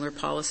a similar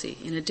policy.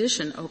 In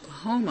addition,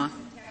 Oklahoma.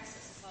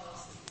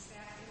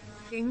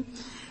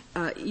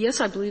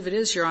 Yes, I believe it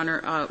is, Your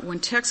Honor. When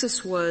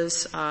Texas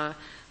was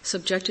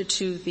subjected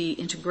to the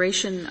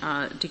integration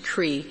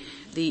decree,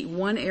 the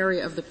one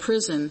area of the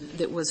prison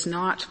that was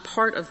not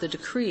part of the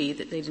decree,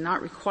 that they did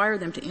not require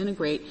them to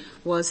integrate,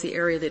 was the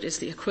area that is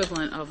the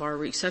equivalent of our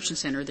reception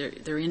center.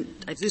 They're in.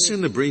 Is this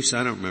in the briefs?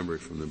 I don't remember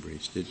it from the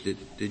briefs. Did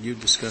you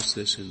discuss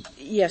this?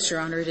 Yes,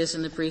 Your Honor, it is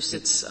in the briefs.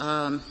 It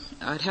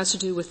has to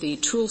do with the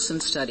Trulson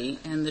study,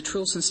 and the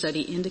Trulson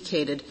study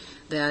indicated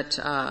that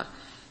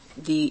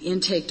the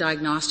intake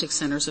diagnostic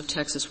centers of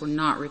Texas were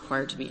not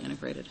required to be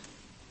integrated.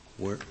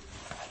 Where?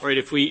 All right,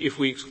 if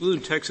we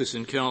exclude Texas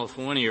and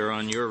California,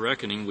 on your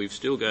reckoning, we've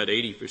still got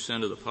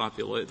 80% of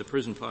the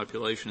prison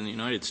population in the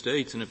United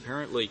States, and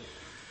apparently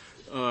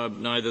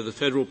neither the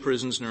federal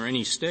prisons nor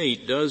any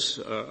state does,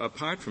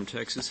 apart from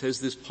Texas, has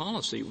this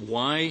policy.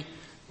 Why?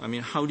 I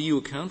mean, how do you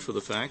account for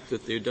the fact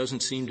that there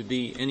doesn't seem to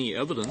be any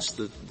evidence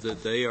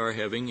that they are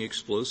having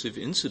explosive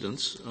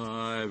incidents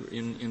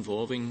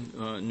involving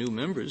new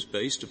members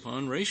based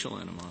upon racial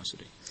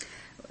animosity?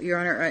 Your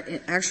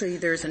Honor, actually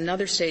there's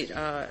another state,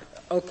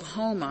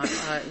 Oklahoma,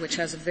 which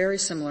has a very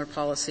similar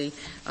policy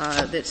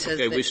that says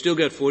okay, we've still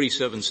got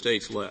 47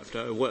 states left.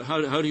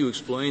 How do you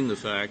explain the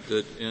fact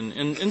that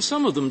and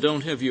some of them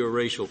don't have your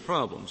racial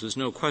problems? There's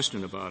no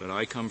question about it.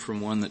 I come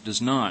from one that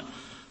does not.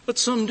 But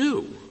some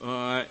do.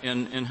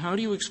 And how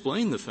do you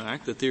explain the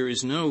fact that there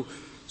is no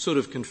sort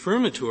of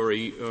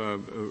confirmatory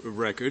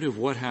record of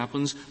what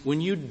happens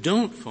when you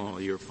don't follow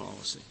your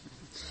policy?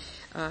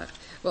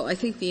 Well, I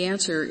think the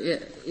answer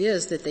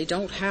is that they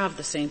don't have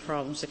the same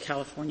problems that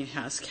California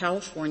has.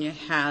 California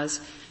has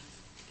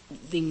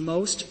the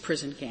most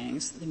prison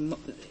gangs.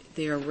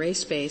 They are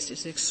race-based.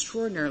 It's an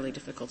extraordinarily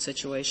difficult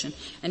situation.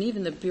 And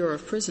even the Bureau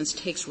of Prisons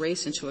takes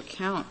race into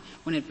account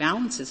when it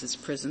balances its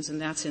prisons,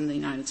 and that's in the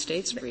United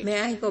States.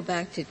 May I go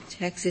back to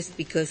Texas?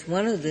 Because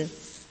one of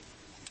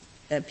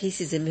the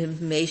pieces of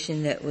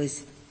information that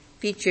was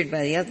featured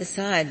by the other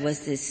side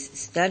was this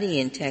study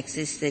in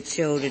Texas that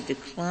showed a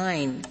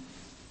decline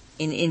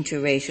in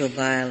interracial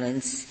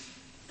violence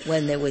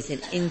when there was an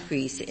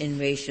increase in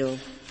racial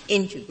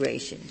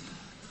integration.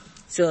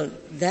 So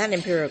that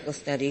empirical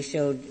study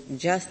showed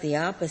just the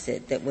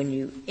opposite, that when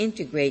you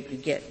integrate, you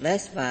get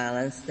less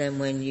violence than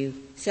when you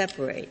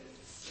separate.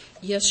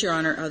 Yes, Your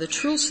Honor. The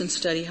Trulson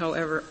study,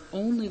 however,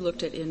 only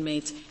looked at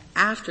inmates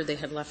after they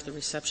had left the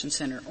reception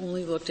center,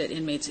 only looked at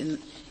inmates in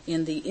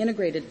the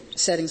integrated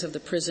settings of the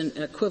prison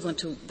equivalent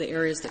to the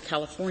areas that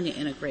California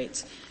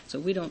integrates. So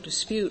we don't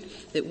dispute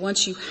that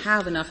once you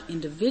have enough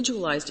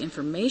individualized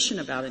information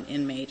about an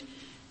inmate,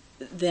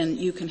 then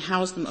you can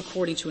house them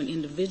according to an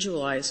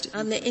individualized.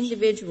 On the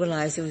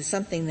individualized, it was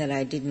something that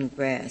I didn't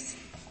grasp.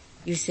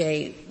 You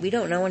say, we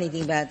don't know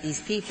anything about these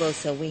people,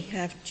 so we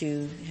have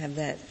to have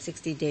that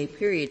 60-day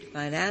period to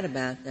find out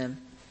about them.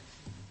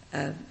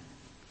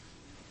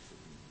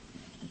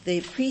 The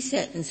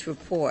pre-sentence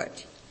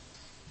report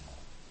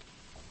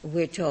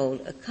we're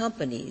told,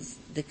 accompanies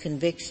the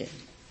conviction,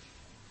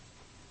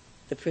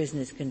 the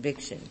prisoner's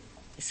conviction.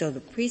 So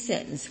the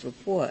pre-sentence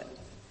report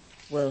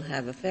will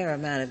have a fair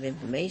amount of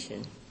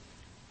information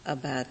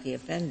about the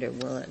offender,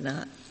 will it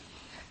not?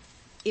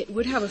 It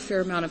would have a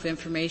fair amount of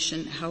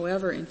information.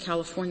 However, in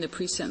California, the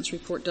pre-sentence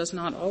report does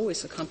not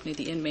always accompany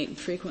the inmate and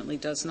frequently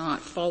does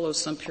not follow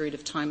some period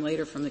of time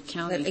later from the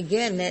county. But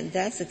again,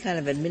 that's a kind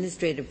of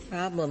administrative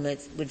problem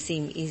that would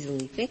seem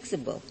easily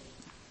fixable.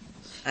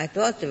 I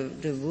thought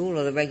the rule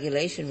or the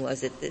regulation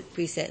was that the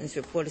pre-sentence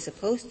report is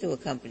supposed to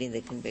accompany the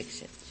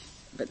conviction.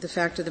 But the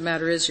fact of the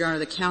matter is, Your Honor,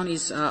 the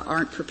counties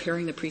aren't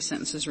preparing the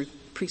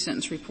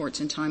pre-sentence reports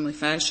in timely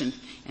fashion,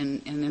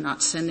 and they're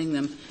not sending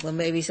them. Well,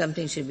 maybe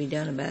something should be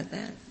done about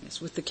that.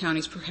 Yes, with the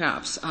counties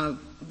perhaps.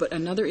 But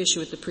another issue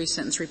with the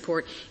pre-sentence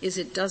report is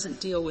it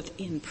doesn't deal with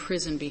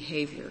in-prison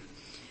behavior.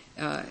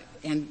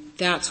 And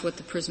that's what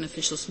the prison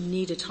officials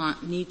need time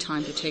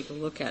to take a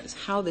look at, is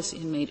how this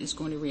inmate is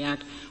going to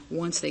react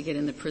once they get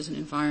in the prison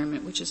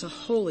environment, which is a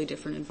wholly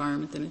different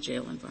environment than a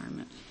jail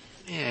environment.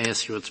 May I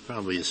ask you what's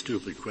probably a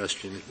stupid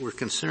question? We're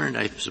concerned,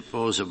 I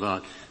suppose,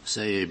 about,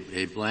 say,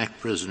 a black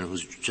prisoner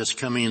who's just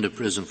coming into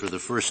prison for the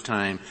first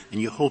time,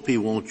 and you hope he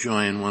won't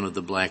join one of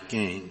the black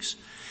gangs.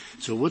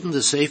 So wouldn't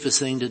the safest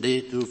thing to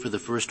do for the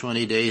first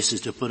 20 days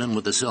is to put him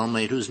with a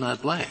cellmate who's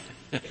not black?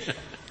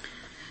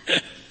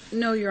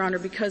 No, Your Honor,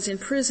 because in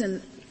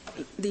prison,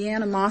 the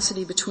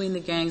animosity between the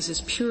gangs is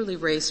purely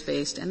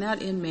race-based, and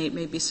that inmate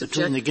may be subject...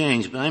 Between the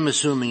gangs, but I'm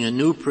assuming a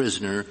new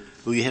prisoner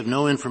who you have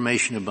no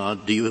information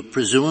about, do you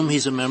presume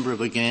he's a member of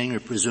a gang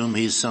or presume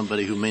he's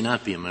somebody who may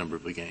not be a member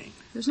of a gang?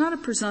 There's not a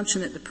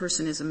presumption that the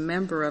person is a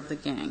member of the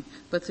gang,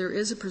 but there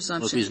is a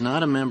presumption... Well, if he's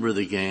not a member of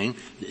the gang,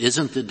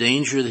 isn't the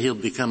danger that he'll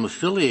become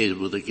affiliated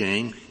with a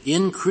gang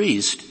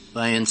increased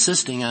by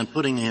insisting on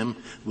putting him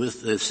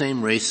with the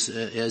same race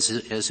as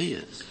he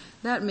is?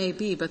 That may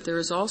be, but there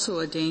is also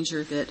a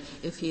danger that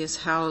if he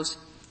is housed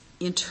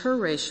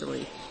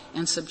interracially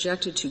and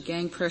subjected to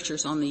gang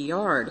pressures on the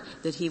yard,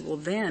 that he will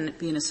then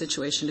be in a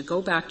situation to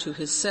go back to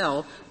his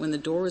cell when the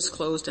door is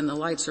closed and the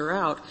lights are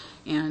out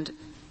and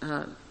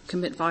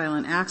commit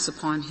violent acts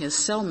upon his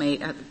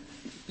cellmate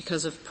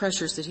because of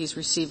pressures that he's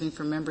receiving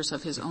from members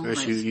of his own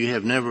race. You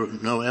have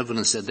no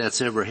evidence that that's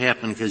ever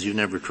happened because you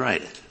never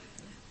tried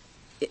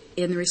it.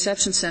 In the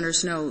reception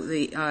centers, no.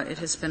 It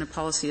has been a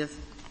policy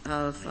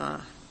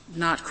of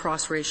not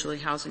cross-racially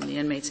housing the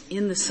inmates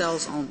in the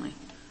cells only.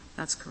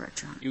 That's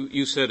correct, Your Honor.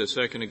 You said a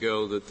second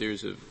ago that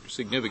there's a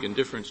significant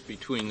difference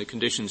between the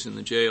conditions in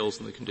the jails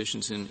and the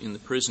conditions in the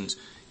prisons.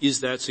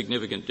 Is that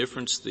significant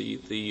difference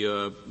the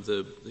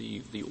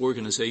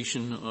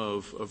organization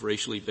of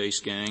racially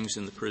based gangs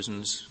in the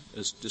prisons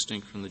as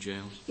distinct from the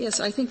jails? Yes,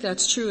 I think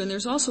that's true. And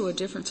there's also a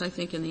difference, I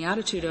think, in the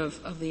attitude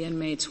of the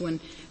inmates when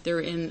they're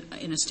in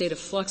a state of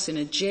flux in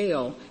a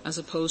jail as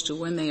opposed to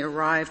when they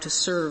arrive to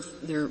serve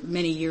their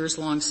many years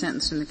long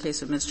sentence, in the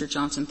case of Mr.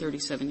 Johnson,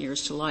 37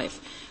 years to life.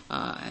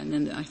 And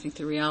then I think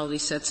the reality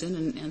sets in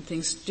and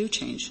things do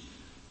change.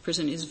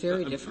 Prison is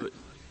very different.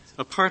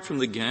 Apart from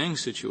the gang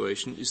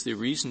situation, is there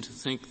reason to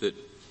think that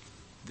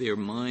their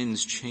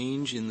minds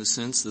change in the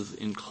sense of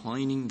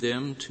inclining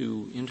them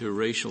to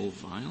interracial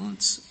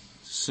violence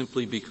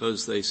simply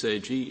because they say,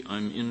 gee,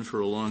 I'm in for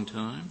a long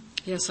time?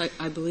 Yes,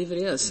 I believe it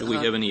is. Do we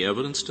have any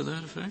evidence to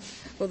that effect?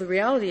 Well, the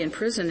reality in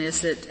prison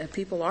is that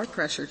people are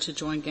pressured to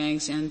join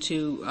gangs and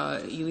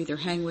to you either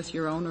hang with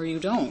your own or you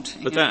don't.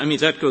 But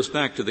that goes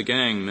back to the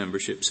gang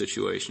membership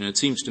situation. It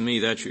seems to me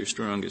that's your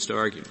strongest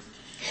argument.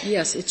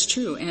 Yes, it's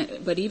true.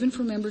 But even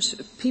for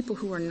people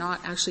who are not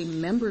actually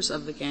members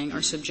of the gang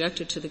are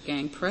subjected to the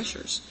gang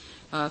pressures.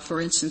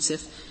 For instance,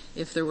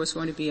 if there was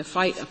going to be a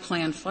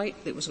planned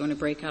fight that was going to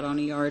break out on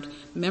a yard,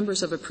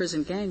 members of a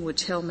prison gang would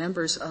tell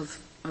members of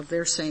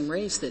their same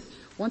race that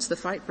once the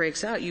fight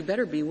breaks out, you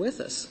better be with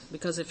us,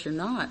 because if you're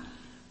not,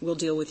 we'll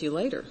deal with you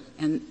later.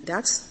 And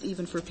that's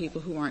even for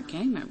people who aren't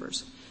gang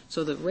members.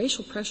 So the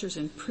racial pressures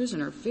in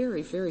prison are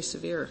very, very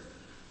severe.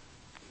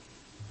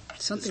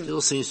 It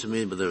still seems to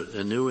me that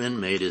a new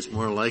inmate is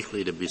more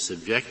likely to be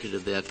subjected to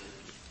that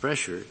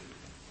pressure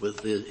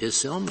with his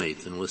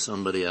cellmate than with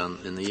somebody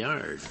in the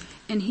yard.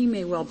 And he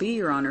may well be,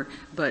 Your Honor,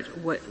 but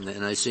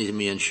And I see to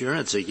me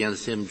insurance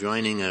against him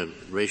joining a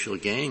racial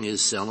gang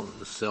is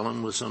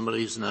selling with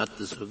somebody who's not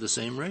of the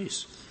same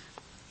race.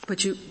 But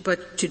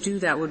to do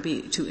that would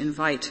be to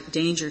invite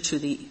danger to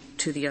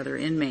the other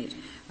inmate.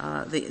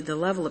 The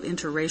level of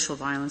interracial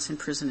violence in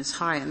prison is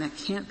high, and that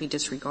can't be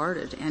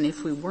disregarded. And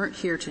if we weren't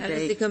here today... How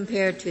does it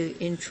compare to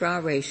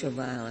intraracial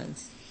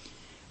violence?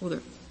 Well,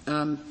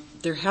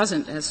 there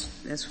hasn't, as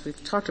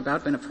we've talked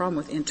about, been a problem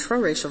with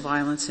intraracial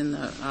violence in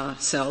the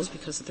cells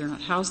because they're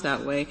not housed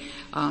that way.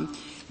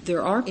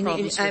 There are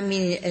problems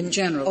in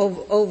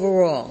general.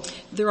 Overall.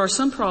 There are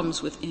some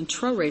problems with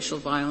intraracial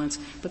violence,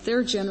 but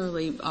they're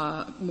generally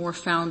more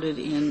founded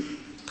in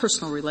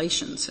personal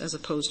relations as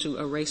opposed to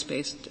a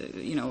race-based,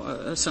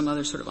 some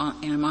other sort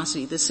of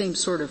animosity. The same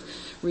sort of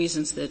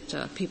reasons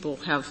that people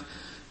have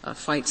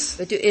fights.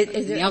 But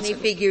is there any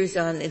figures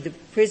on the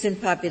prison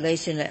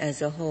population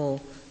as a whole?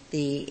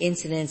 the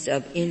incidence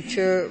of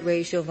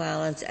interracial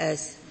violence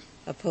as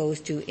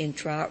opposed to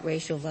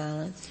intra-racial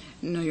violence?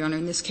 No, Your Honor.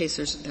 In this case,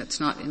 that's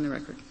not in the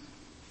record.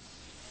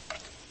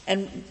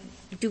 And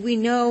do we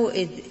know,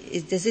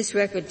 does this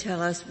record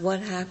tell us what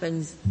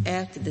happens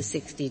after the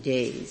 60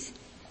 days?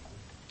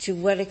 To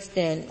what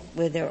extent,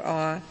 where there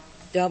are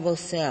double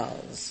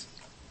cells,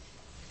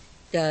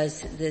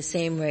 does the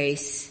same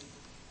race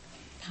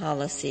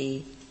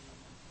policy,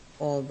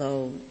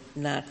 although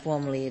not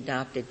formally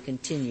adopted,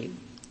 continue?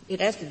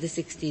 After the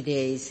 60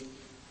 days,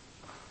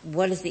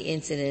 what is the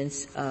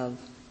incidence of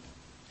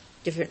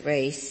different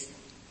race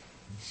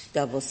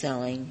double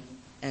selling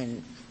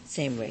and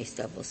same race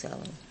double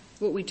selling?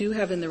 What we do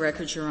have in the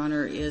records, Your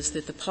Honor, is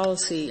that the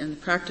policy and the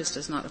practice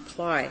does not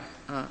apply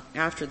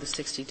after the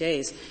 60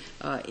 days.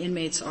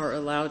 Inmates are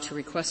allowed to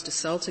request to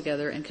cell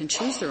together and can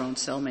choose their own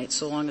cellmate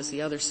so long as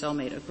the other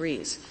cellmate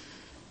agrees.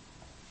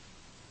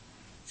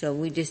 So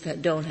we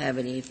just don't have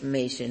any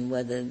information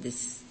whether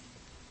this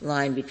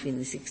line between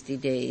the 60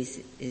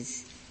 days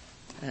is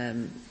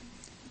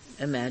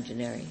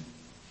imaginary.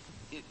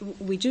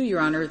 We do, Your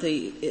Honor.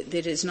 It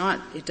does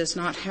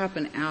not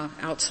happen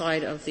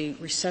outside of the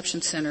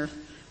reception center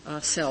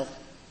cell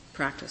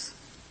practice.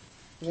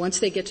 Once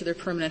they get to their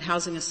permanent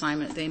housing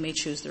assignment, they may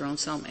choose their own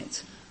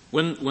cellmates.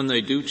 When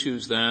they do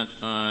choose that,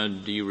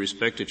 do you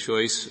respect a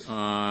choice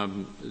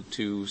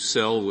to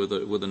cell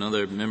with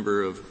another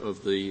member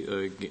of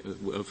the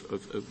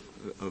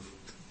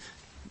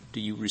do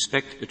you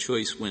respect a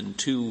choice when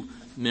two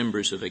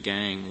members of a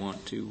gang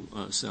want to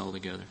cell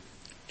together?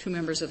 Two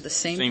members of the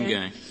same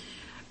gang?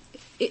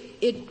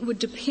 It would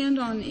depend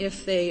on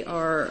if they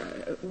are,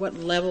 what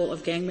level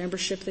of gang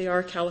membership they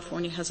are.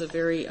 California has a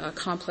very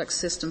complex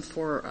system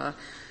for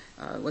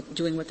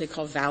doing what they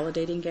call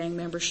validating gang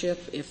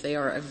membership. If they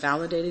are a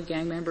validated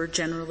gang member,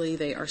 generally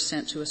they are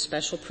sent to a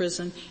special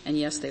prison, and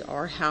yes, they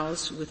are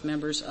housed with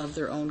members of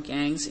their own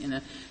gangs in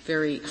a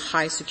very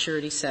high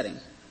security setting.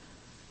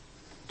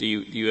 Do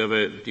you have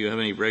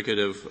any record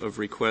of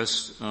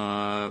requests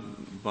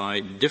by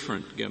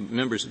different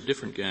members of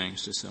different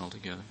gangs to cell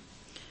together?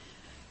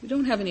 We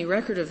don't have any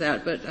record of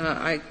that, but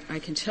I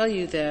can tell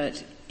you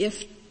that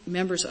if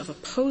members of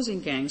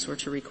opposing gangs were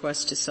to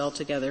request to cell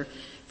together,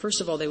 first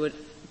of all, they would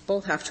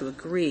both have to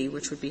agree,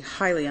 which would be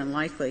highly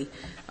unlikely,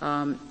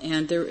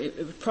 and it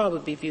would probably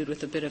be viewed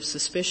with a bit of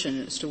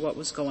suspicion as to what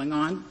was going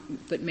on.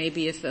 But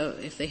maybe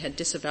if they had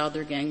disavowed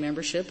their gang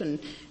membership and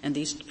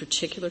these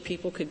particular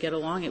people could get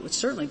along, it would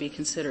certainly be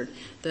considered.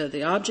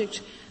 The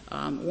object,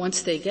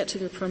 once they get to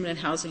their permanent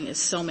housing, is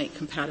cellmate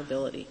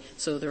compatibility.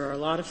 So there are a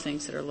lot of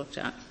things that are looked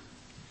at.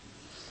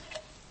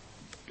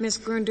 Ms.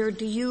 Grunder,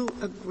 do you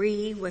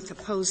agree with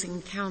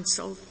opposing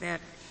counsel that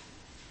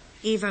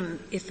even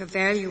if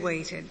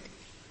evaluated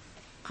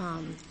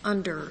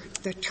under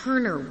the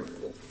Turner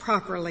rule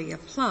properly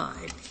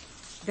applied,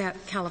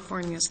 that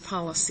California's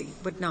policy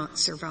would not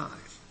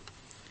survive?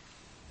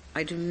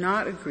 I do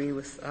not agree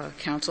with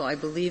counsel. I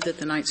believe that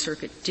the Ninth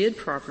Circuit did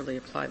properly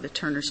apply the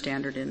Turner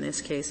standard in this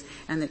case,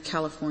 and that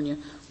California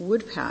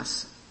would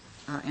pass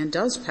and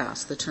does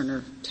pass the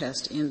Turner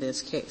test in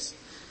this case.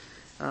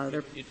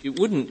 It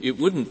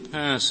wouldn't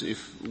pass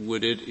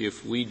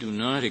if we do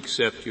not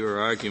accept your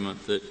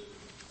argument that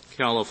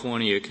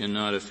California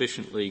cannot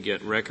efficiently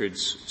get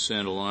records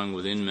sent along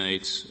with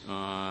inmates,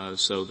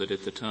 so that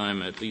at the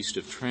time, at least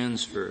of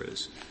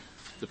transfers,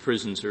 the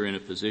prisons are in a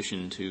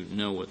position to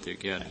know what they're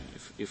getting.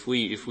 If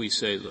we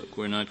say, look,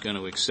 we're not going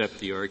to accept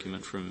the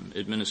argument from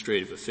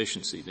administrative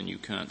efficiency, then you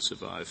can't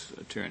survive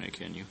Turner,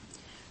 can you?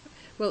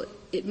 Well,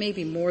 it may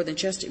be more than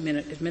just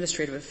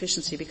administrative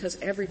efficiency, because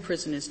every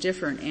prison is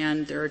different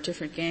and there are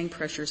different gang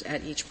pressures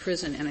at each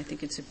prison, and I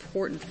think it's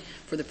important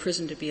for the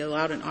prison to be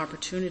allowed an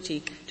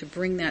opportunity to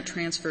bring that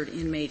transferred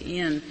inmate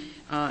in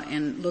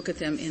and look at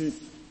them in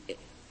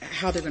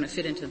how they're going to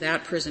fit into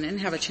that prison and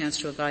have a chance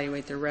to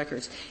evaluate their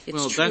records.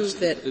 It's true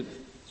that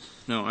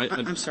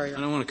I'm sorry. I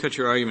don't want to cut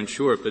your argument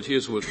short, but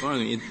here's what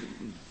bothers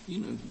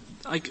me.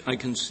 I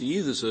can see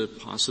there's a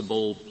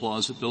possible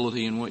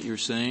plausibility in what you're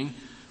saying.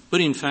 But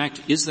in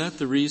fact, is that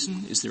the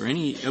reason? Is there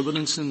any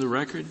evidence in the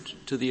record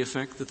to the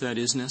effect that that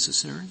is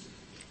necessary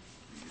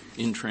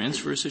in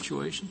transfer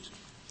situations?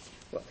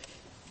 Well,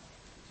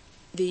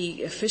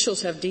 the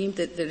officials have deemed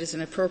that is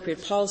an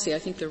appropriate policy. I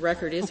think the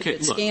record is a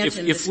bit scant in this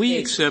case. If we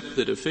accept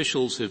that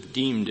officials have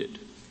deemed it,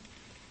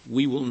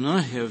 we will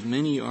not have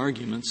many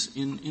arguments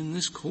in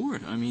this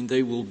court. I mean,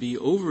 they will be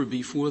over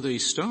before they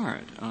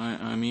start.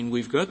 I mean,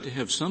 we've got to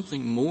have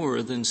something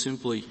more than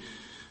simply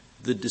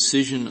the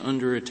decision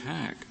under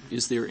attack.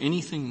 Is there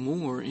anything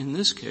more in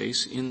this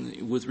case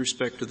with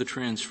respect to the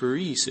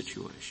transferee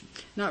situation?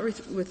 Not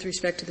with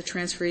respect to the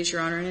transferees,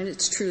 Your Honor, and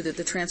it's true that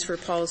the transfer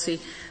policy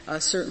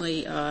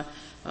certainly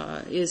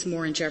is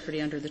more in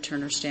jeopardy under the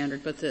Turner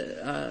standard, but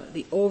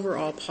the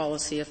overall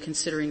policy of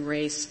considering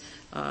race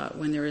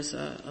when there is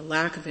a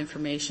lack of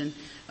information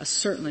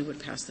certainly would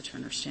pass the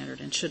Turner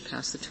standard and should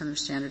pass the Turner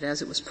standard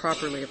as it was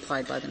properly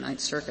applied by the Ninth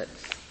Circuit.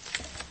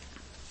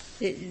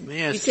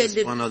 May I ask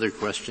just one other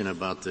question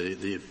about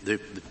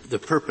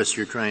the purpose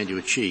you're trying to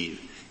achieve?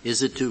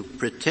 Is it to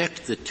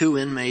protect the two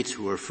inmates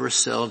who are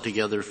first celled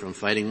together from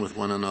fighting with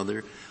one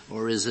another,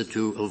 or is it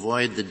to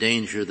avoid the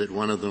danger that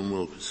one of them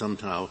will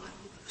somehow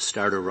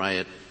start a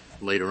riot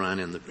later on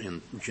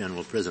in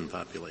general prison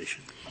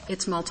population?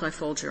 It's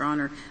multifold, Your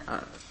Honor.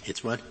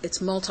 It's what?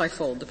 It's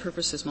multifold. The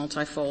purpose is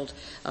multifold.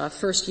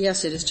 First,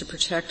 yes, it is to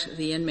protect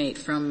the inmate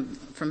from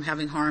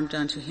having harm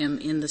done to him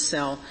in the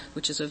cell,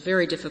 which is a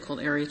very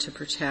difficult area to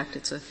protect.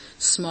 It's a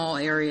small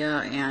area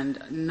and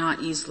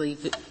not easily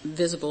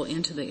visible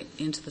into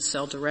the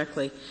cell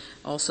directly.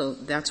 Also,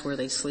 that's where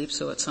they sleep,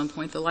 so at some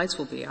point the lights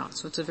will be out.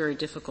 So it's a very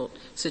difficult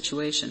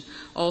situation.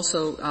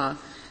 Also,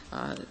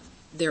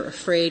 they're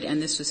afraid,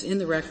 and this is in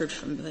the record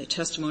from the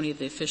testimony of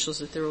the officials,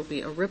 that there will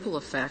be a ripple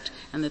effect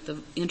and that the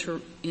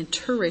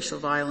interracial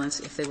violence,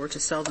 if they were to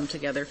cell them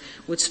together,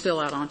 would spill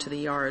out onto the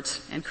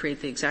yards and create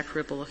the exact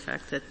ripple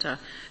effect that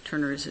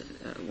Turner is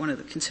one of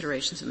the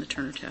considerations in the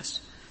Turner test.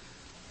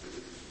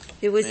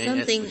 There was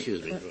something.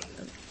 Excuse me.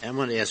 I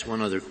want to ask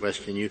one other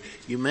question.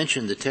 You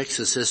mentioned the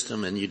Texas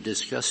system and you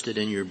discussed it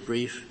in your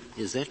brief.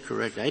 Is that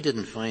correct? I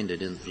didn't find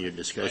it in your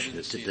discussion,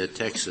 the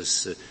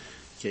Texas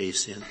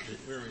case.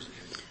 Where is it?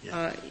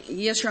 Yeah.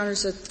 Yes, Your Honor.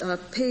 So,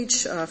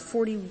 page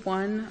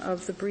 41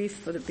 of the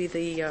brief would be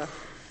the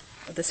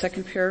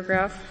second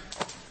paragraph,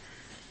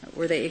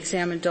 where they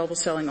examined double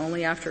celling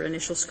only after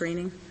initial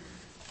screening.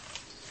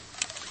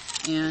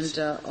 And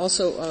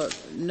also,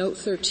 note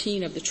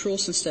 13 of the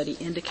Trulson study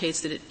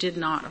indicates that it did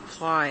not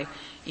apply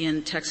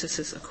in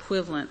Texas's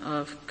equivalent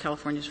of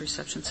California's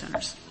reception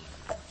centers.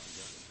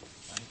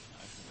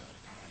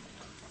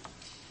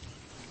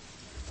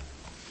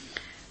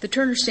 The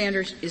Turner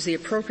standard is the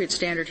appropriate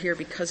standard here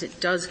because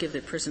it does give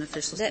the prison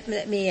officials.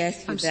 Let me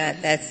ask you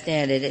about that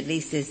standard, at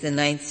least as the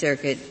Ninth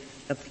Circuit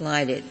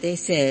applied it. They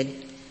said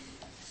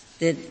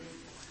that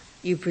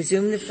you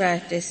presume the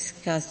practice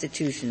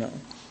constitutional,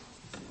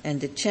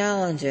 and the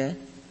challenger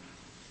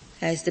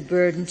has the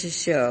burden to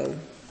show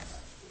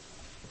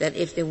that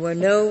if there were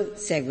no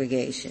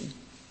segregation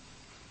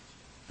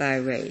by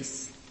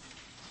race,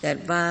 that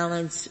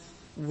violence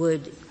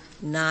would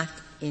not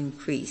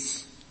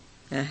increase.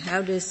 Now,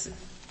 how does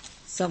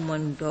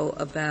someone go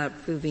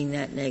about proving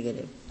that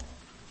negative?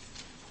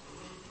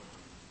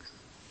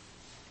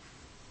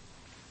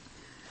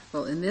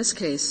 Well, in this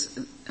case,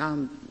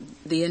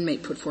 the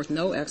inmate put forth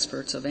no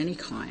experts of any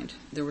kind.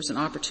 There was an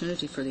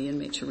opportunity for the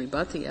inmate to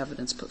rebut the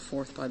evidence put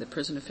forth by the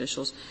prison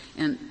officials,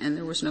 and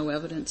there was no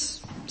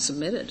evidence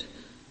submitted.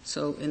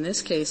 So in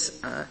this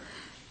case,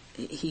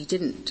 he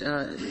didn't.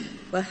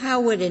 Well, how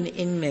would an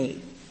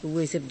inmate who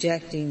was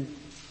objecting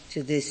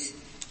to this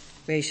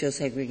racial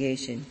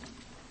segregation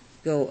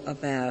go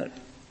about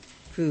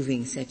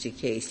proving such a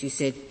case? You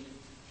said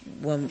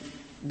one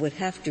would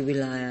have to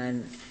rely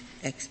on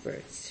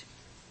experts.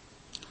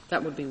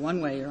 That would be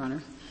one way, Your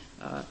Honor.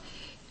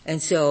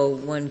 And so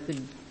one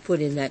could put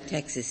in that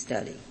Texas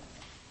study.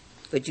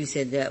 But you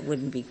said that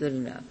wouldn't be good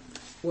enough.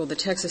 Well, the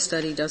Texas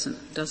study doesn't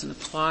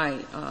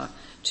apply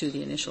to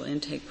the initial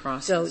intake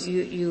process. So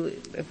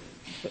you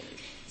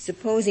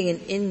supposing an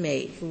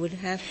inmate who would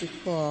have to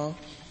call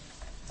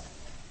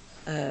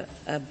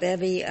a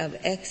bevy of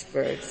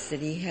experts that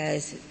he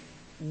has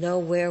no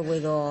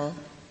wherewithal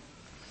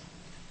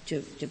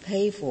to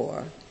pay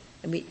for.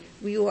 I mean,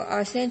 we are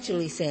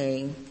essentially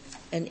saying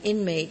an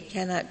inmate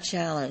cannot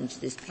challenge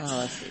this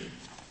policy.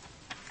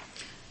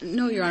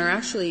 No, Your Honor.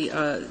 Actually,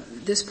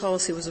 this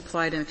policy was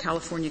applied in a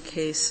California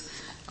case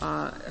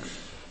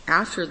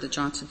after the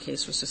Johnson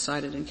case was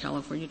decided in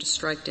California to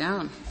strike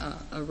down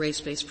a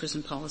race-based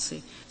prison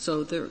policy.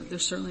 So there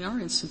certainly are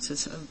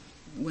instances of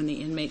when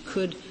the inmate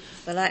could.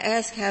 But I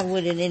asked how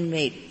would an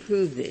inmate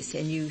prove this,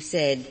 and you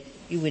said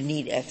you would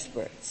need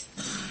experts.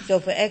 So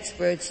for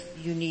experts,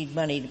 you need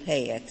money to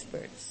pay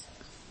experts.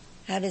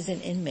 How does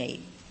an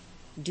inmate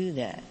do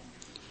that?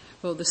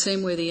 Well, the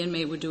same way the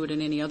inmate would do it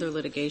in any other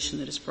litigation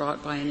that is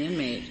brought by an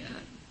inmate.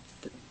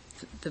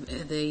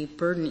 The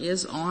burden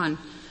is on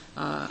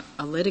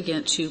a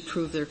litigant to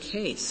prove their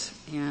case,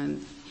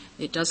 and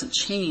it doesn't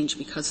change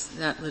because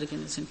that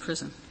litigant is in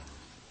prison.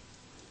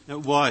 Now,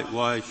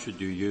 why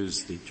should you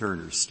use the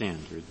Turner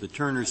standard? The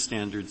Turner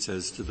standard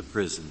says to the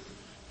prison,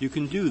 you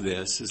can do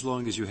this as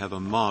long as you have a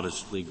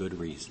modestly good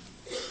reason.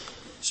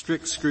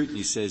 Strict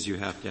scrutiny says you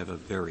have to have a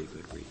very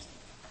good reason.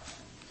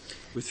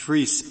 With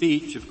free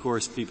speech, of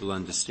course, people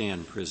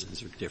understand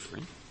prisons are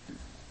different.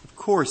 Of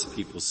course,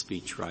 people's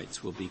speech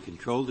rights will be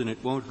controlled, and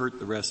it won't hurt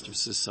the rest of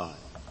society.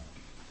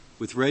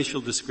 With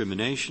racial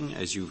discrimination,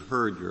 as you've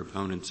heard your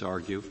opponents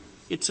argue,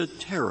 it's a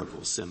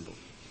terrible symbol.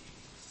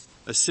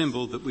 A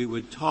symbol that we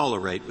would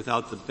tolerate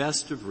without the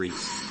best of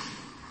reasons.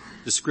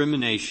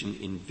 Discrimination,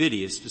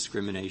 invidious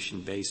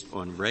discrimination based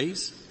on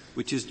race,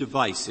 which is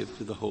divisive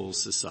to the whole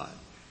society.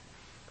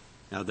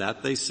 Now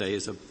that, they say,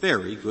 is a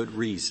very good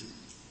reason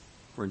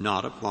for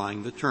not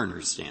applying the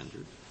Turner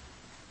standard,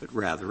 but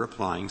rather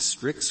applying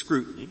strict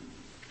scrutiny,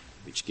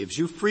 which gives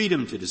you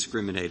freedom to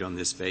discriminate on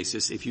this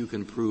basis if you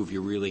can prove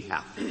you really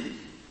have to.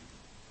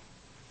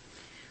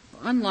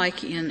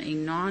 Unlike in a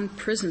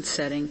non-prison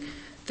setting,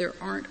 there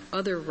aren't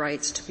other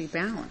rights to be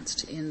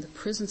balanced. In the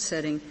prison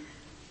setting,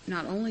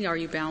 not only are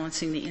you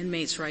balancing the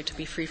inmate's right to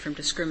be free from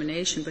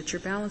discrimination, but you're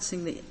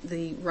balancing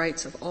the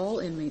rights of all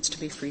inmates to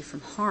be free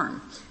from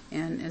harm,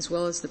 and as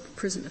well as the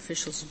prison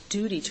officials'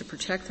 duty to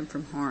protect them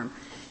from harm.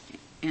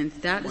 And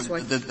that is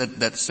why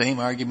that same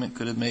argument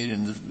could have made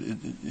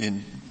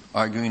in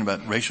arguing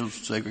about racial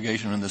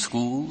segregation in the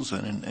schools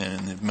and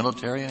in the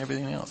military and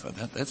everything else.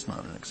 That's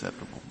not an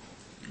acceptable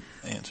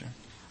answer.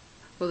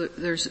 Well,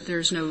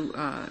 there's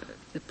no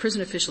the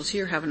prison officials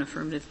here have an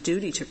affirmative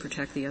duty to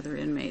protect the other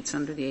inmates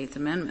under the Eighth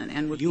Amendment.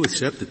 And you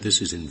accept that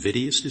this is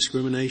invidious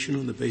discrimination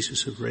on the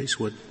basis of race?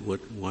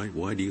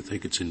 Why do you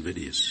think it's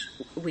invidious?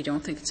 We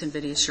don't think it's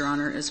invidious, Your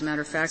Honor. As a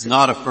matter of fact, it's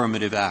not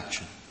affirmative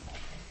action.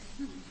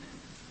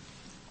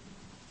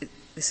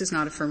 This is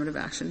not affirmative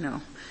action,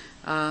 no.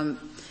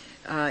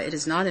 It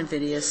is not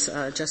invidious,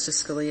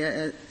 Justice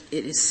Scalia.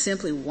 It is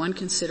simply one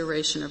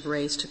consideration of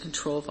race to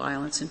control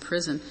violence in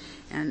prison.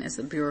 And as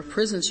the Bureau of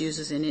Prisons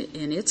uses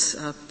in its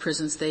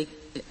prisons, they,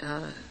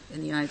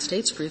 in the United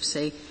States brief,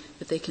 say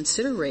that they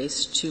consider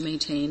race to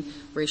maintain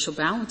racial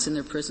balance in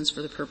their prisons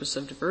for the purpose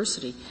of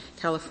diversity.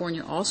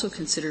 California also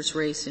considers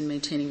race in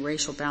maintaining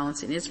racial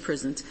balance in its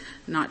prisons,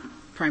 not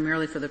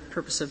primarily for the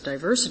purpose of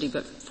diversity,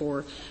 but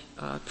for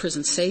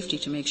prison safety,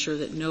 to make sure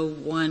that no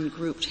one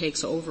group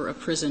takes over a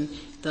prison,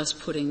 thus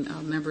putting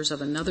members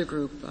of another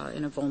group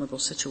in a vulnerable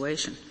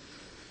situation.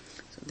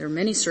 So there are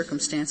many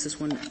circumstances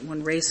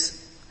when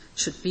race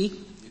should be.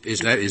 Is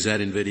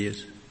that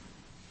invidious?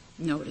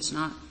 No, it is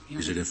not.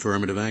 Is it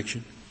affirmative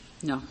action?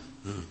 No.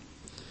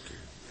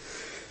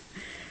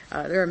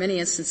 Oh. There are many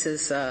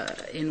instances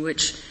in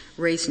which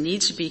race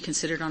needs to be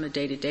considered on a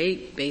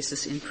day-to-day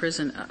basis in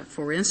prison.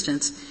 For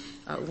instance,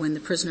 when the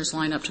prisoners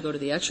line up to go to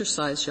the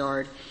exercise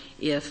yard,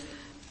 if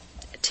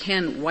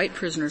 10 white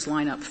prisoners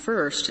line up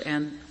first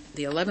and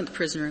the 11th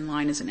prisoner in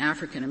line is an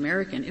African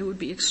American, it would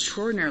be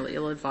extraordinarily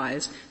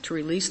ill-advised to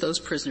release those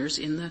prisoners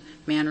in the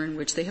manner in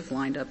which they have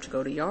lined up to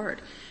go to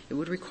yard. It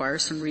would require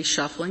some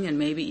reshuffling and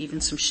maybe even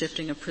some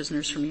shifting of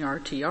prisoners from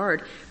yard to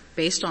yard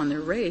based on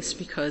their race,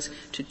 because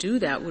to do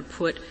that would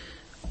put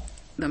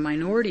the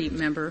minority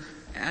member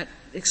at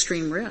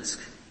extreme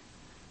risk.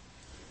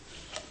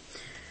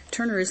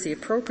 Turner is the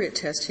appropriate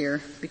test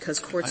here because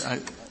courts...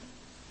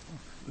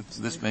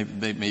 This may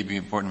be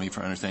important to me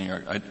for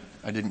understanding.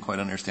 I didn't quite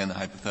understand the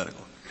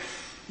hypothetical.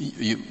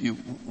 You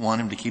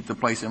want him to keep the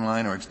place in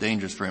line, or it's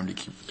dangerous for him to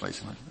keep the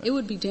place in line? It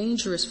would be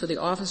dangerous for the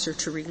officer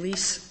to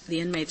release the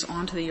inmates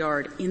onto the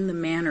yard in the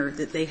manner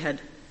that they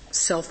had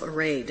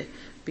self-arrayed,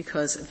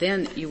 because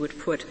then you would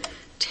put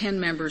 10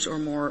 members or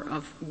more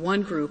of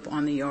one group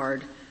on the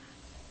yard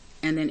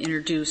and then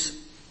introduce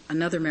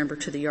another member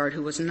to the yard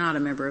who was not a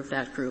member of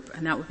that group,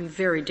 and that would be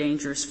very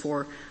dangerous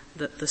for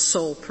the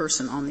sole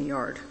person on the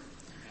yard.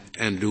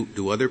 And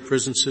do other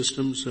prison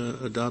systems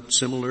adopt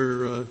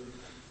similar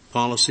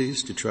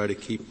policies to try to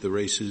keep the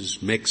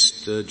races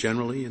mixed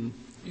generally?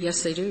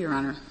 Yes, they do, Your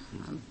Honor.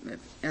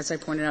 As I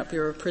pointed out,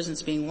 Bureau of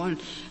Prisons being one.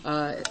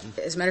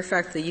 As a matter of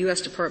fact, the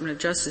U.S. Department of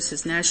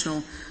Justice's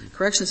National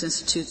Corrections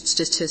Institute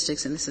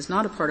statistics, and this is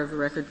not a part of the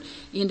record,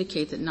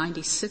 indicate that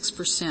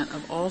 96%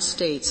 of all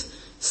states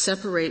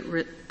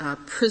separate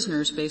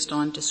prisoners based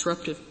on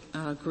disruptive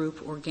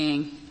group or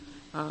gang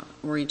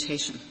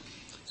orientation.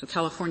 So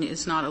California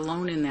is not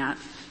alone in that.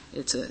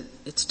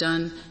 It's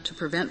done to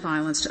prevent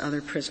violence to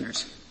other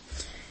prisoners.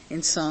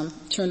 In sum,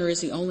 Turner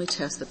is the only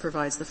test that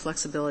provides the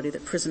flexibility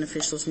that prison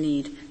officials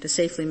need to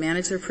safely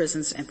manage their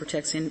prisons and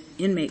protects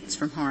inmates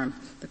from harm.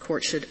 The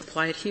court should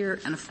apply it here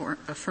and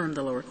affirm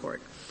the lower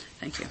court.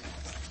 Thank you.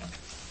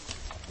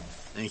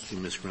 Thank you,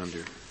 Ms.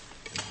 Grunder.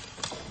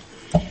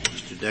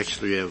 Mr.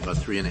 Dexter, you have about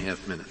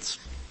 3.5 minutes.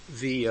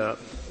 The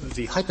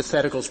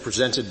hypotheticals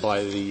presented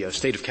by the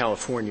state of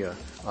California,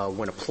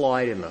 when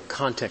applied in the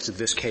context of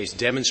this case,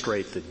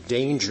 demonstrate the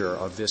danger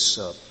of this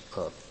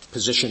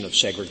position of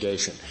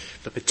segregation.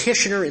 The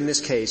petitioner in this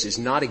case is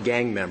not a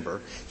gang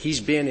member. He's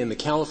been in the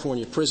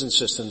California prison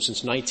system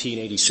since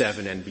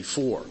 1987 and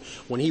before.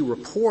 When he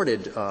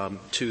reported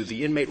to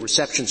the Inmate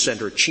Reception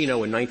Center at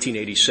Chino in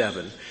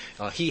 1987,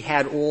 he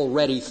had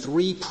already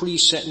 3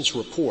 pre-sentence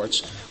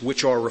reports,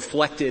 which are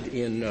reflected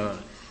in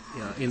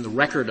the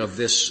record of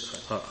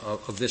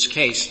this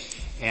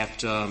case at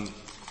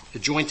the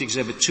Joint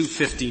Exhibit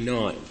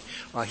 259.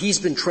 He's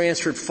been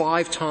transferred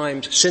 5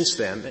 times since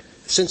then.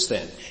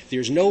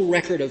 There's no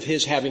record of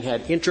his having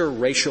had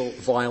interracial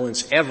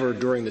violence ever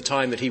during the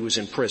time that he was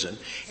in prison.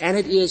 And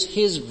it is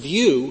his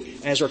view,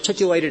 as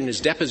articulated in his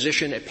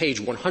deposition at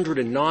page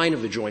 109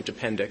 of the Joint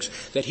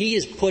Appendix, that he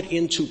is put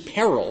into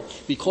peril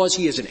because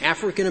he is an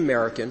African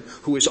American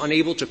who is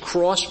unable to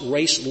cross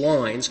race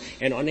lines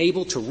and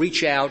unable to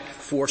reach out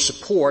for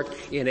support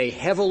in a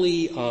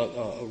heavily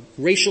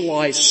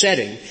racialized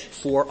setting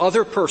for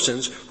other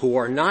persons who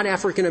are not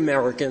African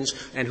Americans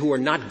and who are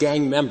not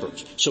gang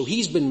members. So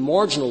he's been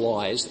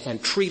marginalized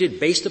and treated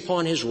based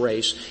upon his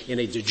race in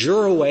a de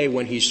jure way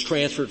when he's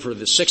transferred for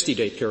the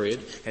 60-day period,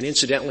 and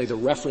incidentally the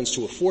reference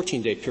to a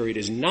 14-day period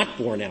is not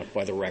borne out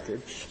by the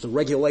record. The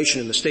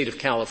regulation in the state of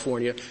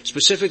California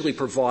specifically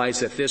provides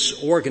that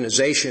this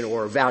organization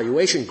or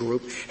evaluation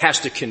group has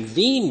to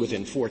convene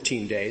within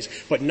 14 days,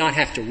 but not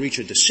have to reach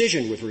a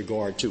decision with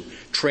regard to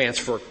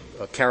transfer,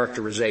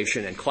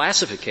 characterization and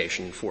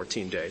classification in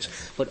 14 days.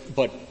 But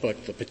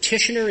the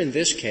petitioner in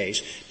this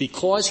case,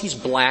 because he's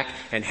black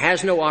and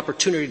has no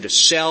opportunity to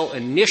sell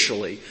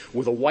initially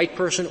with a white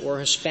person or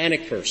a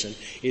Hispanic person,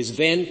 is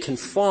then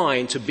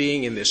confined to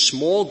being in this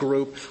small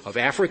group of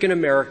African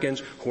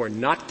Americans who are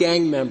not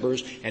gang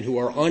members and who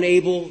are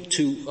unable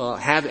to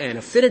have an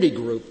affinity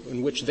group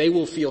in which they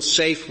will feel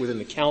safe within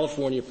the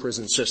California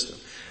prison system.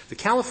 The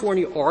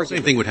California argument...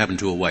 Same thing would happen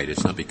to a white.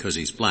 It's not because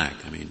he's black.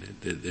 I mean,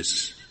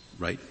 this...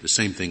 Right? The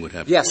same thing would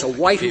happen. Yes, a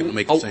white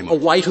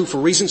who, for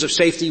reasons of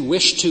safety,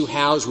 wished to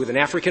house with an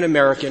African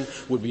American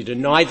would be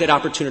denied that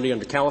opportunity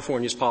under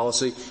California's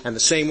policy, and the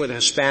same with a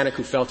Hispanic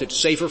who felt it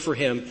safer for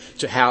him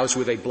to house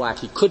with a black.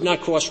 He could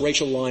not cross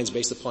racial lines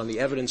based upon the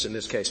evidence in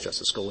this case,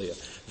 Justice Scalia.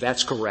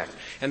 That's correct.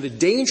 And the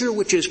danger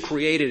which is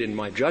created, in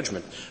my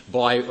judgment,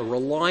 by a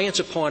reliance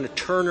upon a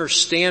Turner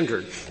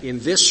standard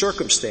in this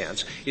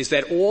circumstance is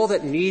that all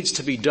that needs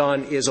to be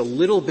done is a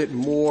little bit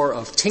more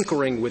of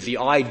tinkering with the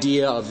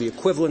idea of the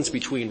equivalence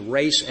between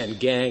race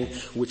and gang,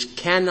 which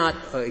cannot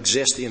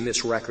exist in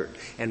this record.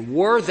 And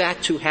were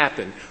that to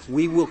happen,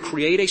 we will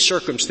create a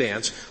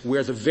circumstance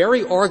where the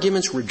very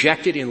arguments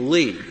rejected in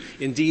Lee,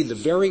 indeed the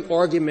very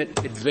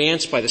argument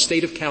advanced by the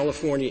state of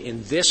California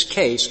in this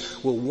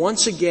case, will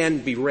once again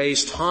be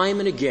raised time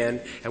and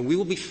again, and we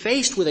will be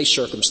faced with a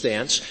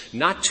circumstance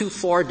not too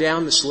far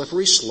down the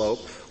slippery slope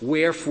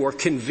where for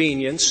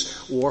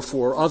convenience or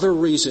for other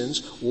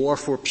reasons or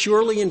for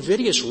purely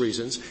invidious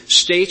reasons,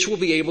 states will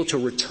be able to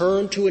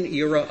return to an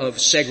era of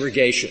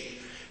segregation.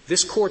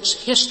 This Court's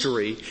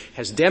history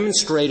has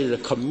demonstrated a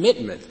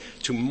commitment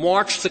to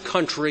march the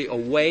country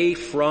away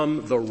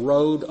from the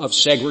road of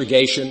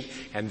segregation,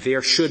 and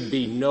there should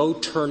be no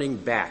turning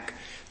back.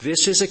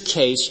 This is a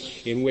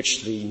case in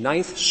which the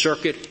Ninth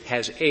Circuit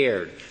has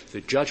erred.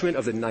 The judgment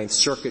of the Ninth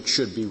Circuit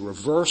should be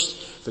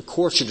reversed. The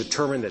Court should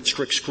determine that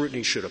strict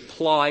scrutiny should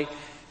apply,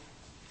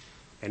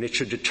 and it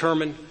should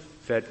determine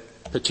that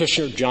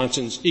Petitioner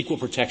Johnson's equal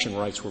protection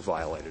rights were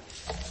violated.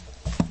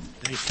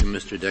 Thank you,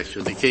 Mr.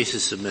 Dexter. The case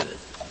is submitted.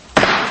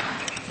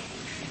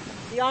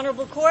 The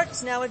Honorable Court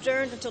is now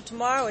adjourned until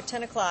tomorrow at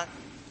 10 o'clock.